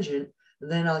tangent,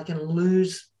 then I can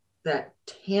lose that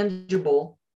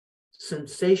tangible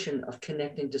sensation of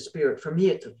connecting to spirit. For me,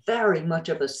 it's very much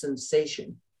of a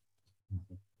sensation.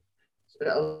 Mm-hmm.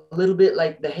 A little bit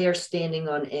like the hair standing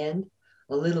on end,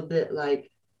 a little bit like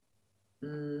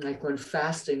when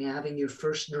fasting, having your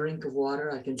first drink of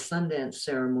water, like in Sundance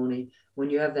ceremony, when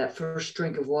you have that first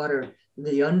drink of water,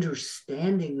 the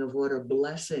understanding of what a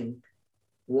blessing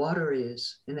water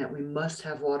is, and that we must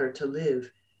have water to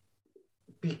live,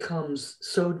 becomes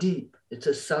so deep. It's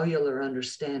a cellular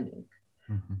understanding.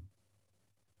 Mm-hmm.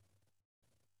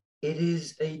 It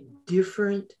is a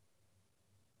different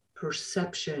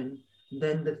perception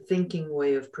than the thinking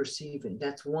way of perceiving.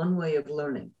 That's one way of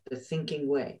learning, the thinking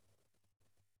way.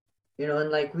 You know, and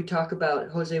like we talk about,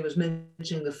 Jose was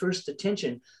mentioning the first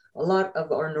attention. A lot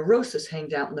of our neurosis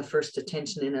hangs out in the first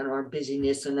attention and in our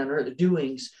busyness and in our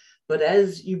doings. But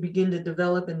as you begin to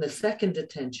develop in the second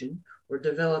attention, or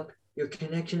develop your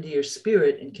connection to your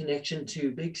spirit and connection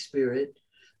to big spirit,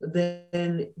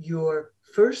 then your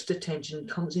first attention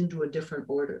comes into a different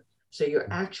order. So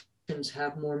your actions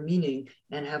have more meaning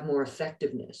and have more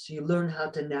effectiveness. You learn how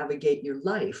to navigate your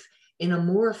life in a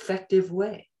more effective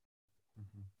way.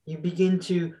 You begin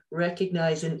to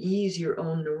recognize and ease your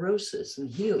own neurosis and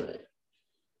heal it.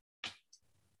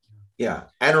 Yeah.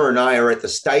 Anna and I are at the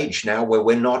stage now where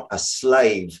we're not a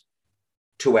slave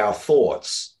to our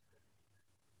thoughts.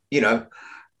 You know,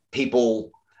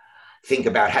 people think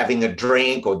about having a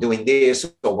drink or doing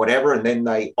this or whatever, and then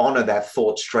they honor that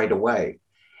thought straight away.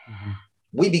 Mm-hmm.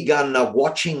 We begun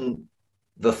watching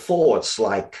the thoughts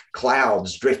like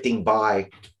clouds drifting by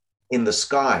in the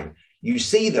sky. You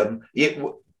see them.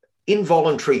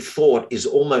 Involuntary thought is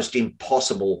almost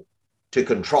impossible to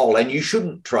control, and you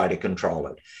shouldn't try to control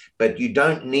it, but you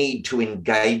don't need to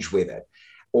engage with it,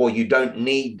 or you don't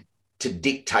need to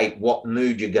dictate what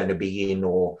mood you're going to be in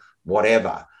or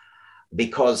whatever,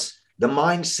 because the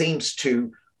mind seems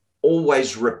to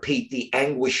always repeat the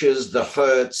anguishes, the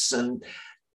hurts, and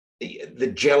the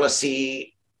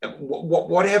jealousy,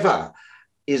 whatever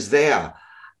is there.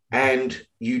 And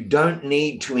you don't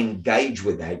need to engage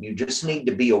with that. You just need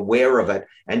to be aware of it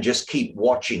and just keep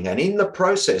watching. And in the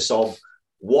process of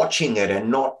watching it and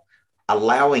not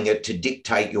allowing it to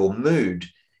dictate your mood,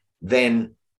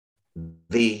 then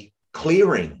the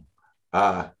clearing,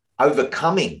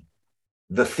 overcoming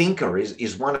the thinker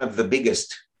is one of the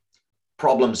biggest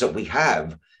problems that we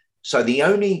have. So the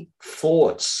only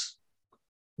thoughts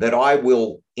that I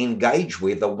will engage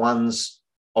with are ones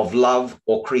of love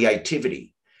or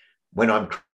creativity. When I'm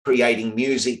creating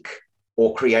music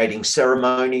or creating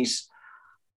ceremonies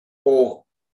or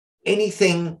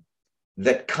anything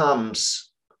that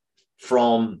comes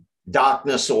from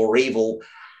darkness or evil,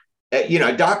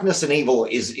 darkness and evil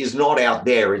is not out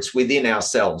there, it's within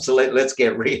ourselves. So let's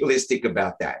get realistic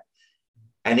about that.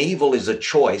 And evil is a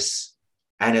choice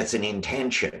and it's an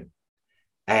intention.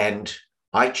 And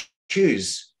I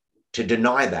choose to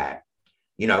deny that.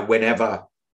 Whenever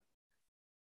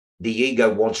the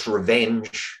ego wants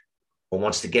revenge or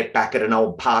wants to get back at an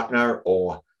old partner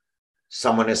or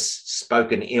someone has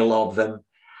spoken ill of them,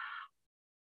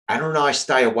 Anna and I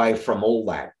stay away from all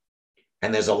that.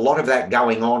 And there's a lot of that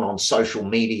going on social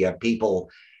media, people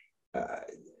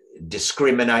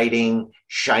discriminating,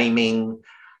 shaming,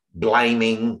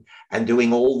 blaming, and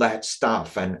doing all that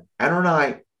stuff. And Anna and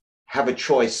I have a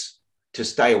choice to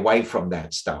stay away from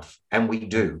that stuff, and we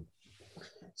do.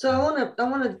 So I want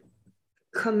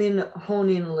to hone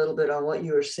in a little bit on what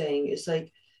you were saying. It's like,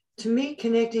 to me,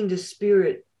 connecting to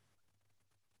spirit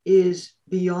is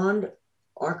beyond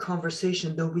our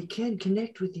conversation, though we can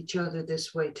connect with each other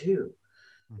this way too.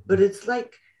 But it's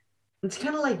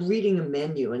kind of like reading a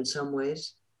menu in some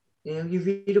ways. You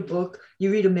read a book,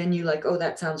 you read a menu like, oh,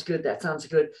 that sounds good,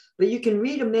 but you can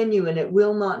read a menu and it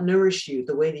will not nourish you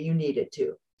the way that you need it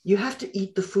to. You have to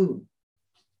eat the food.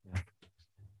 Yeah.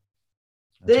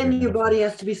 Then your body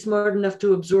has to be smart enough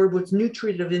to absorb what's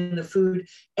nutritive in the food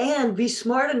and be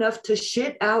smart enough to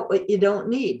shit out what you don't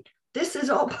need. This is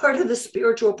all part of the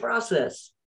spiritual process.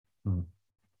 Hmm.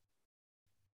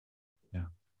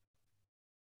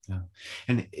 Yeah.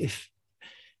 And if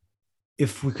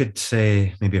we could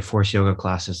say maybe a Force Yoga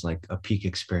class is like a peak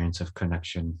experience of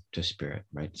connection to spirit,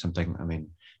 right? Something, the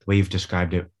way you've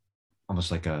described it, almost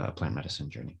like a plant medicine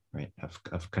journey, right?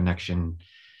 Of connection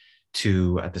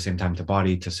to, at the same time, to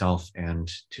body, to self, and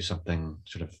to something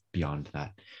sort of beyond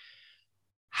that.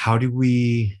 How do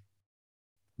we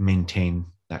maintain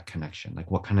that connection?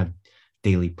 Like, what kind of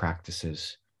daily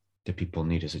practices do people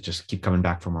need? Is it just keep coming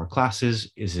back for more classes?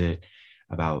 Is it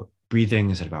about breathing?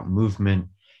 Is it about movement?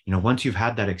 Once you've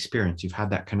had that experience, you've had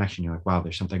that connection, you're like, wow,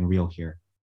 there's something real here.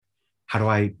 How do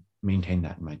I maintain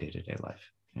that in my day-to-day life?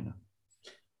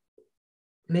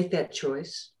 Make that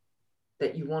choice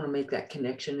that you want to make that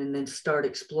connection, and then start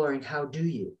exploring, how do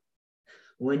you?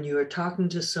 When you are talking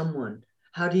to someone,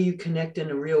 how do you connect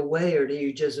in a real way, or do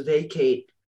you just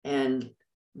vacate and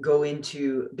go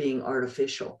into being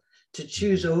artificial? To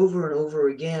choose over and over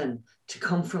again to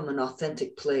come from an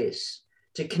authentic place,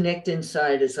 to connect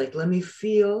inside. It's like, let me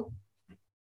feel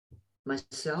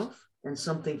myself and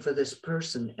something for this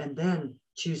person, and then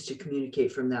choose to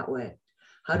communicate from that way.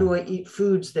 How do I eat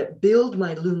foods that build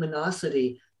my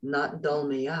luminosity, not dull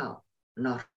me out,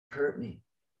 not hurt me?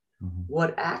 Mm-hmm.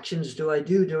 What actions do I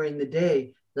do during the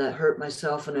day that hurt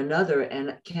myself and another?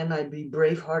 And can I be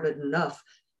brave-hearted enough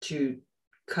to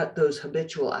cut those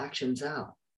habitual actions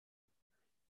out?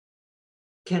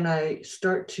 Can I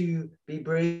start to be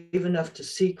brave enough to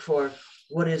seek for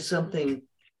what is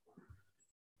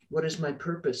my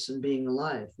purpose in being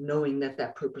alive, knowing that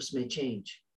that purpose may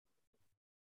change?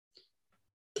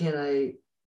 Can I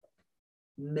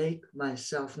make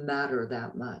myself matter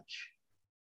that much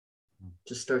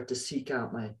to start to seek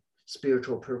out my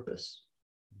spiritual purpose?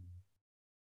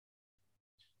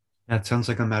 That sounds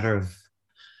like a matter of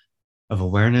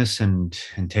awareness and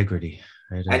integrity,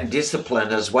 right? And discipline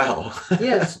as well.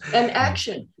 Yes, and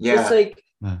action. Yeah. It's like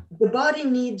the body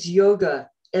needs yoga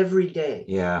every day.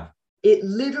 Yeah. It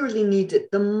literally needs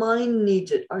it. The mind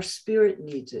needs it. Our spirit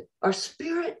needs it. Our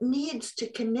spirit needs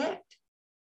to connect.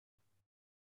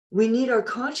 We need our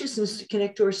consciousness to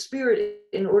connect to our spirit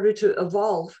in order to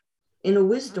evolve in a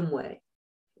wisdom way.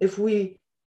 If we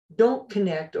don't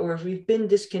connect, or if we've been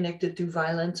disconnected through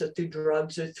violence or through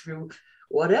drugs or through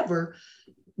whatever,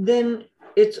 then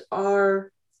it's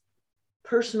our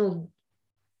personal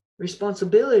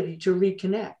responsibility to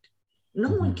reconnect. No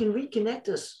one can reconnect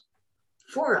us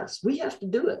for us. We have to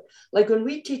do it. Like when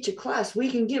we teach a class, we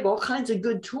can give all kinds of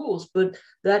good tools, but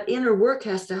that inner work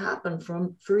has to happen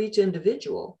for each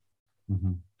individual.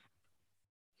 Mm-hmm.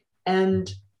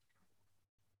 And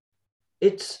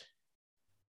it's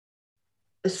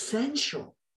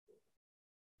essential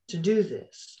to do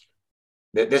this.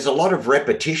 There's a lot of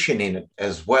repetition in it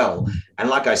as well. And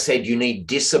like I said, you need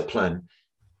discipline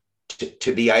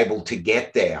to be able to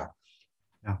get there.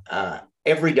 Yeah.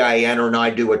 Every day, Anna and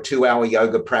I do a 2-hour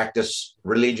yoga practice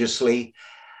religiously.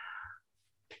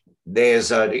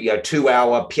 There's a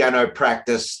 2-hour piano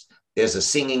practice. There's a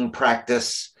singing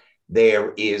practice.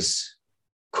 There is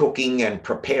cooking and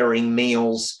preparing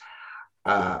meals.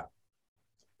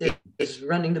 It's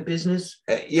running the business.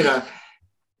 You know,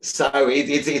 so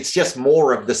it's just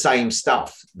more of the same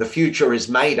stuff. The future is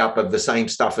made up of the same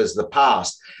stuff as the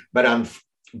past.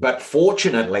 But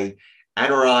fortunately,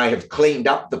 Anna and I have cleaned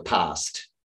up the past,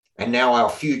 and now our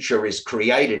future is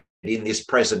created in this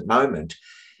present moment.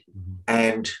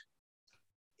 And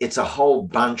it's a whole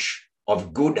bunch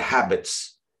of good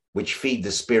habits which feed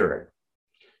the spirit.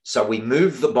 So we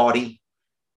move the body,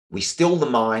 we still the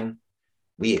mind,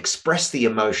 we express the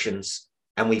emotions,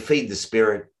 and we feed the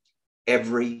spirit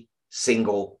every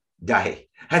single day.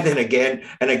 And then again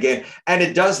and again. And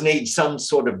it does need some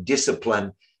sort of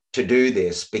discipline to do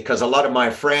this, because a lot of my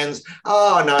friends,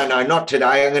 oh, no, not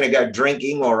today. I'm going to go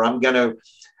drinking, or I'm going to,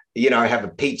 have a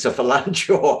pizza for lunch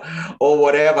or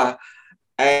whatever.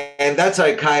 And that's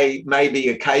okay, maybe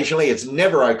occasionally. It's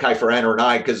never okay for Anna and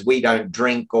I, because we don't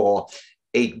drink or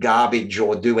eat garbage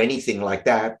or do anything like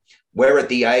that. We're at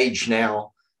the age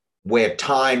now where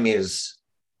time is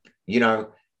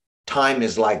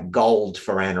like gold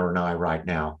for Anna and I right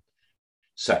now.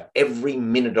 So every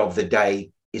minute of the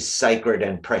day is sacred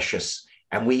and precious,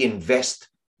 and we invest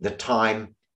the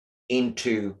time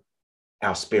into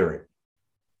our spirit.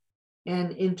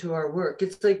 And into our work.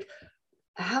 It's like,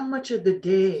 how much of the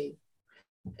day,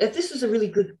 if this is a really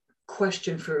good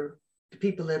question for the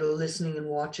people that are listening and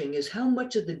watching, is how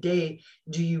much of the day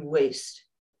do you waste?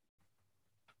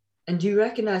 And do you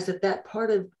recognize that part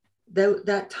of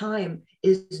that time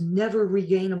is never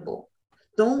regainable?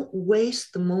 Don't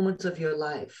waste the moments of your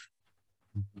life.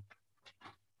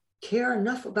 Care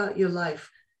enough about your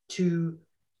life to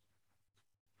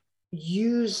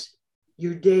use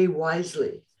your day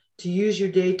wisely, to use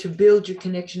your day to build your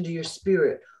connection to your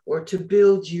spirit, or to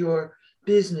build your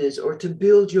business, or to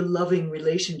build your loving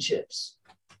relationships.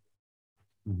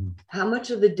 How much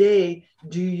of the day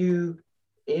do you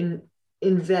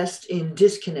invest in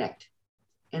disconnect?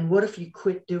 And what if you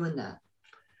quit doing that?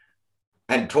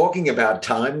 And talking about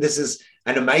time, this is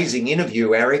an amazing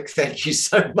interview, Eric. Thank you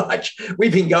so much.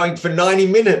 We've been going for 90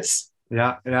 minutes.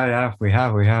 Yeah. We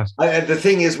have. And the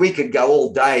thing is, we could go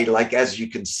all day, like, as you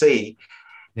can see.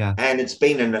 Yeah. And it's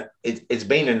been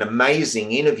an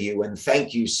amazing interview. And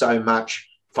thank you so much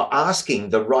for asking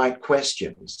the right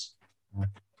questions.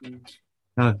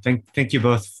 No, thank you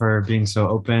both for being so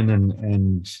open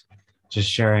and just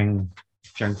sharing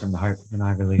from the heart. And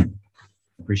I really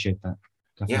appreciate that.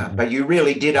 Definitely. Yeah, but you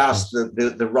really did ask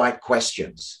the right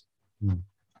questions.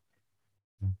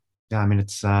 Yeah, I mean,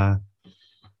 it's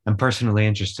I'm personally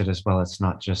interested as well. It's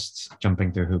not just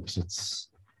jumping through hoops.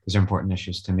 These are important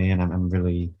issues to me, and I'm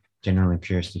really genuinely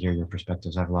curious to hear your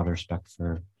perspectives. I have a lot of respect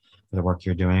for the work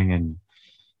you're doing and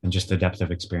just the depth of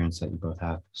experience that you both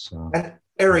have. So, and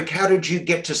Eric, how did you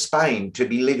get to Spain, to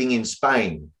be living in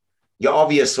Spain? You're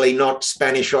obviously not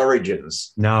Spanish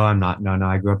origins. No, I'm not. No,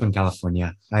 I grew up in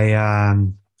California. There's a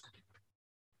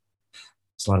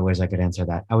lot of ways I could answer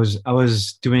that. I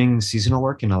was doing seasonal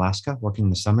work in Alaska, working in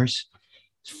the summers.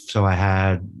 So I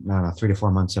had, 3 to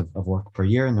 4 months of work per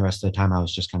year. And the rest of the time I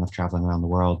was just kind of traveling around the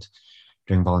world,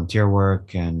 doing volunteer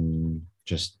work and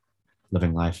just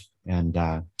living life. And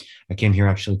I came here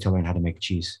actually to learn how to make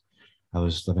cheese. I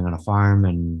was living on a farm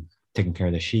and taking care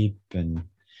of the sheep and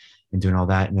doing all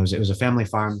that. And it was a family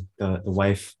farm. The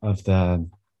wife of the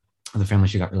family,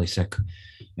 she got really sick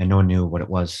and no one knew what it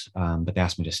was. But they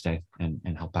asked me to stay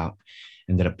and help out.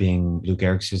 Ended up being Lou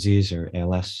Gehrig's disease, or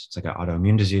ALS. It's like an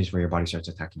autoimmune disease where your body starts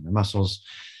attacking your muscles.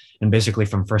 And basically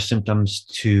from first symptoms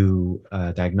to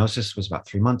diagnosis was about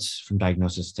 3 months. From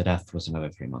diagnosis to death was another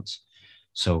 3 months.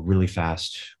 So really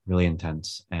fast, really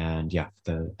intense. And yeah,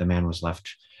 the man was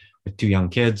left with 2 young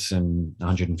kids and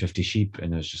 150 sheep.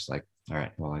 And it was just like, all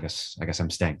right, well, I guess I'm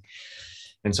staying.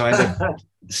 And so I ended up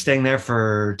staying there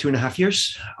for 2.5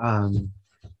 years,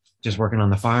 just working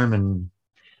on the farm and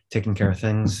taking care of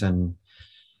things and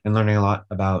learning a lot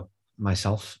about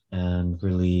myself. And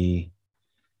really,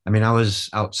 I mean, I was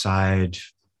outside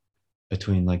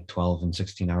between like 12 and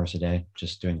 16 hours a day,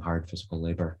 just doing hard physical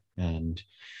labor. And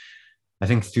I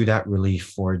think through that really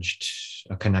forged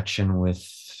a connection with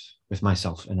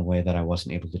myself in a way that I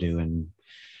wasn't able to do in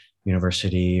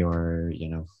university or,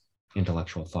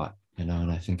 intellectual thought, and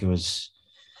I think it was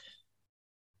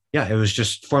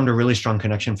just formed a really strong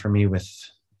connection for me with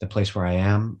the place where I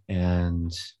am.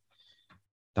 And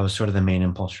that was sort of the main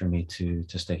impulse for me to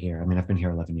stay here. I mean, I've been here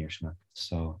 11 years now,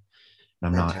 so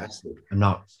I'm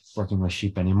not working with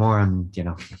sheep anymore. I'm, in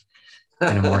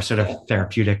a more sort of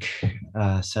therapeutic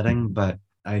setting. But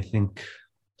I think,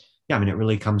 it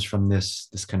really comes from this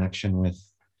connection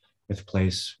with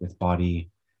place, with body,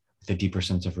 the deeper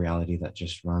sense of reality that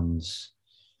just runs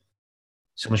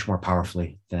so much more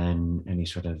powerfully than any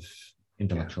sort of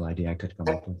intellectual idea I could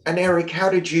come up with. And Eric, how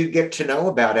did you get to know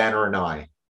about Anna and I?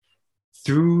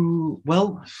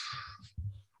 Well,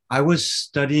 I was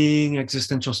studying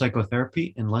existential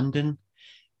psychotherapy in London,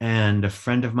 and a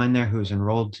friend of mine there who was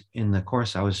enrolled in the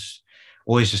course, I was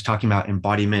always just talking about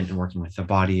embodiment and working with the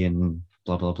body and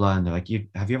blah, blah, blah. And they're like,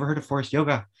 have you ever heard of forest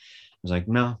yoga? I was like,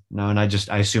 no. And I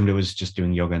assumed it was just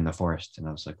doing yoga in the forest. And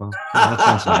I was like, well, yeah, that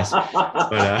sounds nice.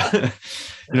 But,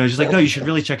 just like, no, you should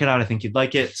really check it out. I think you'd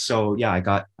like it. So yeah, I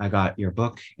got your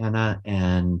book, Anna,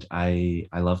 and I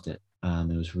loved it.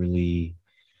 It was really,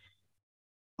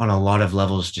 on a lot of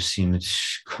levels, just seemed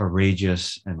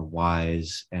courageous and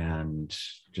wise and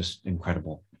just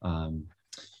incredible. I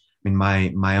mean,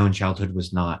 my own childhood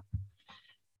was not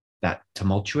that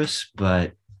tumultuous,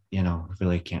 but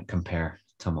really can't compare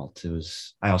tumult.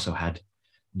 I also had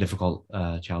a difficult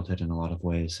childhood in a lot of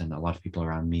ways, and a lot of people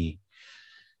around me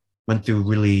went through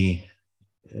really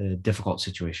difficult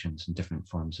situations and different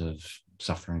forms of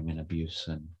suffering and abuse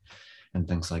and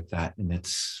things like that. And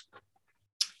it's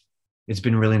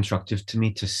been really instructive to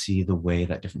me to see the way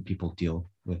that different people deal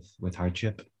with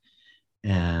hardship.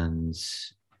 And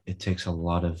it takes a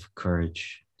lot of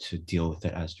courage to deal with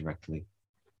it as directly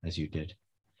as you did.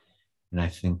 And I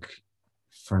think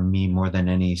for me, more than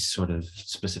any sort of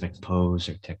specific pose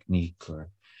or technique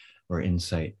or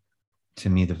insight, to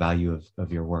me, the value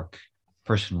of your work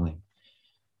personally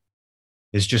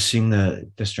is just seeing the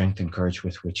strength and courage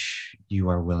with which you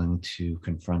are willing to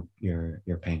confront your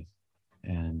pain.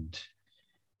 And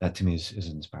that to me is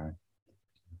inspiring.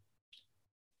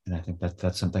 And I think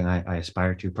that's something I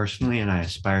aspire to personally, and I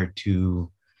aspire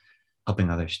to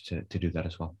helping others to do that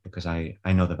as well, because I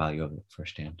know the value of it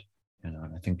firsthand. And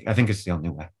I think it's the only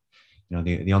way.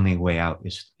 The only way out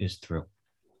is through.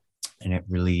 And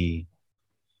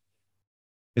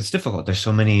it's difficult. There's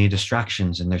so many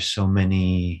distractions, and there's so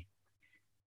many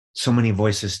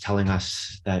voices telling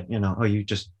us that, you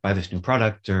just buy this new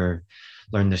product or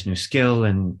learn this new skill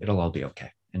and it'll all be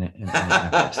okay. And it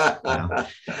never is,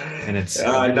 And it's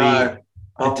a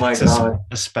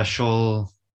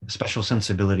special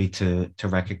sensibility to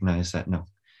recognize that no.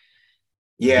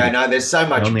 Yeah, no, there's so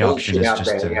much bullshit out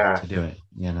there. To do it,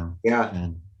 Yeah.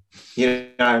 And,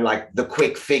 like the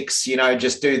quick fix,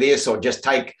 just do this or just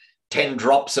take 10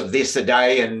 drops of this a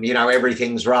day and,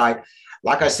 everything's right.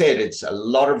 Like I said, it's a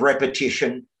lot of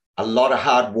repetition, a lot of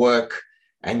hard work,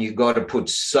 and you've got to put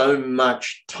so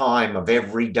much time of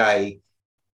every day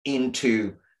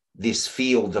into this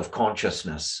field of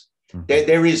consciousness. Mm-hmm.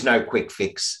 There is no quick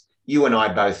fix. You and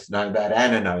I both know that.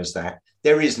 Anna knows that.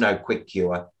 There is no quick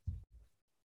cure.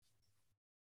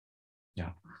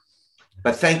 Yeah.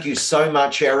 But thank you so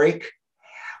much, Eric.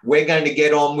 We're going to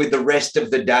get on with the rest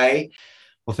of the day.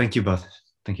 Well, thank you both.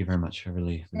 Thank you very much. I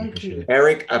really appreciate it.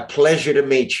 Eric, a pleasure to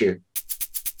meet you.